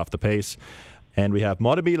 1 shot off the pace. And we have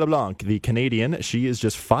Maudie LeBlanc, the Canadian. She is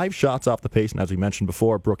just 5 shots off the pace. And as we mentioned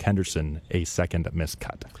before, Brooke Henderson, a second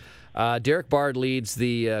miscut. Derek Bard leads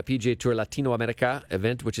the PGA Tour Latino America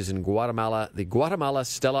event, which is in Guatemala, the Guatemala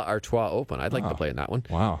Stella Artois Open. I'd like to play in that one.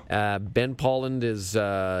 Wow. Ben Polland is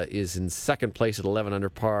in second place at 11 under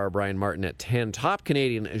par. Brian Martin at 10. Top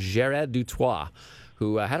Canadian, Jared Dutois,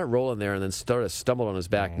 who had a roll in there and then stumbled on his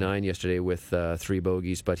back 9 yesterday with 3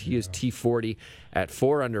 bogeys. But he is T40 at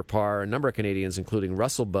 4 under par. A number of Canadians, including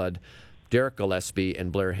Russell Budd, Derek Gillespie,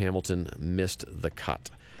 and Blair Hamilton, missed the cut.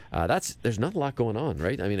 There's not a lot going on,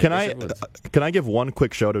 right? I mean, can I give one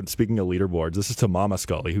quick shout out? Speaking of leaderboards, this is to Mama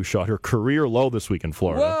Scully, who shot her career low this week in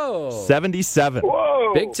Florida. Whoa, 77.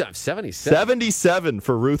 Whoa, big time, 77. 77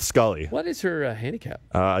 for Ruth Scully. What is her handicap?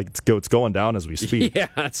 It's going down as we speak. Yeah,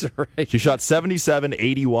 that's right. She shot 77,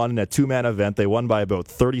 81 in a 2-man event. They won by about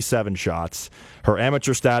 37 shots. Her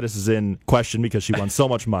amateur status is in question because she won so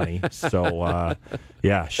much money. So,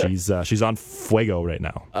 yeah, she's on fuego right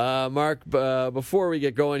now. Mark, before we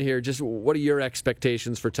get going here, just what are your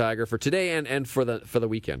expectations for Tiger for today and for the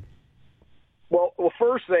weekend? Well,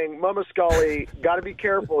 first thing, Mama Scully, got to be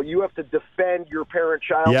careful. You have to defend your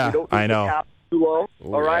parent-child. Yeah, you don't I know. The cap too low,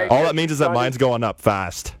 all right? All that means is that mine's going up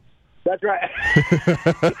fast. That's right.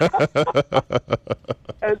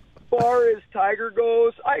 As far as Tiger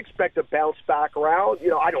goes, I expect to bounce back around.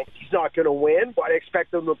 He's not going to win, but I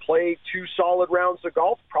expect him to play 2 solid rounds of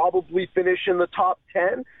golf, probably finish in the top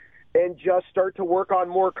 10, and just start to work on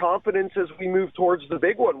more confidence as we move towards the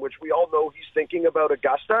big one, which we all know he's thinking about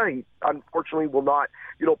Augusta. He unfortunately will not,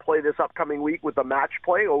 play this upcoming week with the match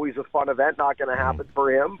play. Always a fun event, not going to happen for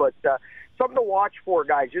him, but something to watch for,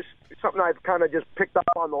 guys. Just something I've kind of just picked up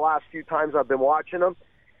on the last few times I've been watching him.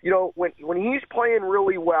 When he's playing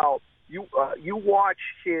really well, you watch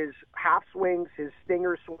his half swings, his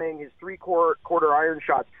stinger swing, his 3/4 iron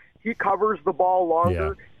shots. He covers the ball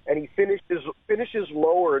longer, and he finishes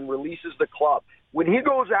lower and releases the club. When he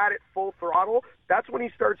goes at it full throttle, that's when he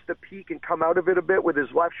starts to peak and come out of it a bit with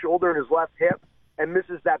his left shoulder and his left hip and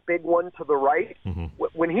misses that big one to the right. Mm-hmm.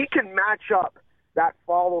 When he can match up that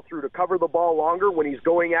follow-through to cover the ball longer when he's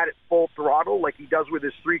going at it full throttle like he does with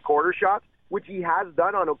his 3/4 shots, which he has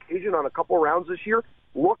done on occasion on a couple rounds this year,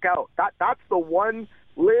 look out. That's the one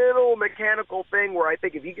little mechanical thing where I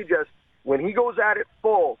think if he could just, when he goes at it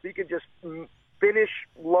full, if he could just finish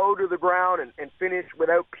low to the ground and finish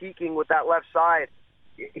without peaking with that left side,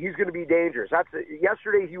 he's going to be dangerous.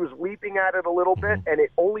 Yesterday he was leaping at it a little bit, and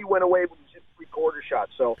it only went away when he hit three-quarter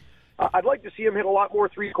shots. So I'd like to see him hit a lot more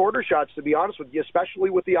three-quarter shots, to be honest with you, especially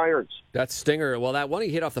with the irons. That stinger, well, that one he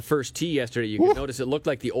hit off the first tee yesterday, you could notice it looked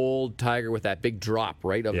like the old Tiger with that big drop,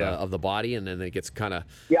 right, of the body, and then it gets kind of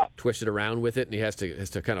twisted around with it, and he has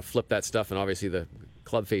to kind of flip that stuff, and obviously the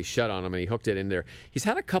club face shut on him, and he hooked it in there. He's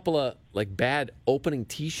had a couple of bad opening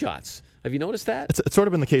tee shots. Have you noticed that? It's sort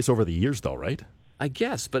of been the case over the years, though, right? I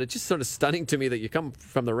guess, but it's just sort of stunning to me that you come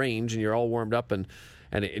from the range and you're all warmed up and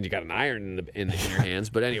you got an iron in your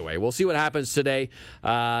hands. But anyway, we'll see what happens today.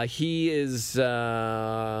 He is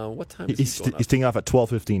what time is he going up? He's teeing off at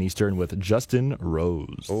 12:15 Eastern with Justin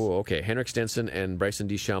Rose. Oh, okay. Henrik Stenson and Bryson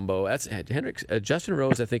DeChambeau. That's Justin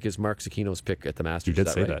Rose, I think, is Mark Zecchino's pick at the Masters. You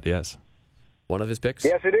did say that, yes. One of his picks?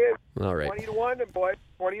 Yes, it is. All right. 20-1, boy.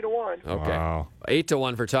 20-1. Okay. Wow.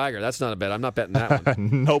 8-1 for Tiger. That's not a bet. I'm not betting that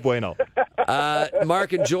one. No bueno.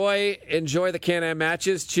 Mark, enjoy the Can-Am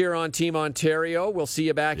matches. Cheer on Team Ontario. We'll see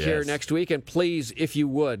you back here next week. And please, if you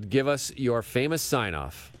would, give us your famous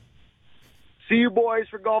sign-off. See you boys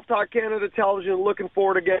for Golf Talk Canada Television. Looking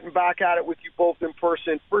forward to getting back at it with you both in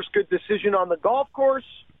person. First good decision on the golf course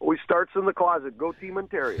always starts in the closet. Go Team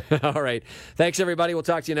Ontario. All right. Thanks, everybody. We'll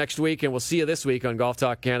talk to you next week, and we'll see you this week on Golf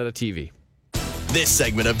Talk Canada TV. This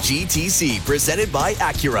segment of GTC, presented by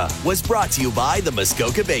Acura, was brought to you by the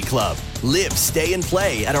Muskoka Bay Club. Live, stay, and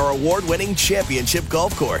play at our award-winning championship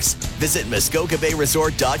golf course. Visit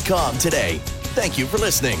MuskokaBayResort.com today. Thank you for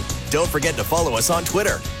listening. Don't forget to follow us on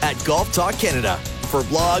Twitter at Golf Talk Canada. For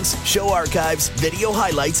blogs, show archives, video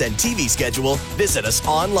highlights, and TV schedule, visit us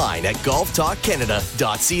online at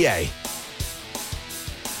golftalkcanada.ca.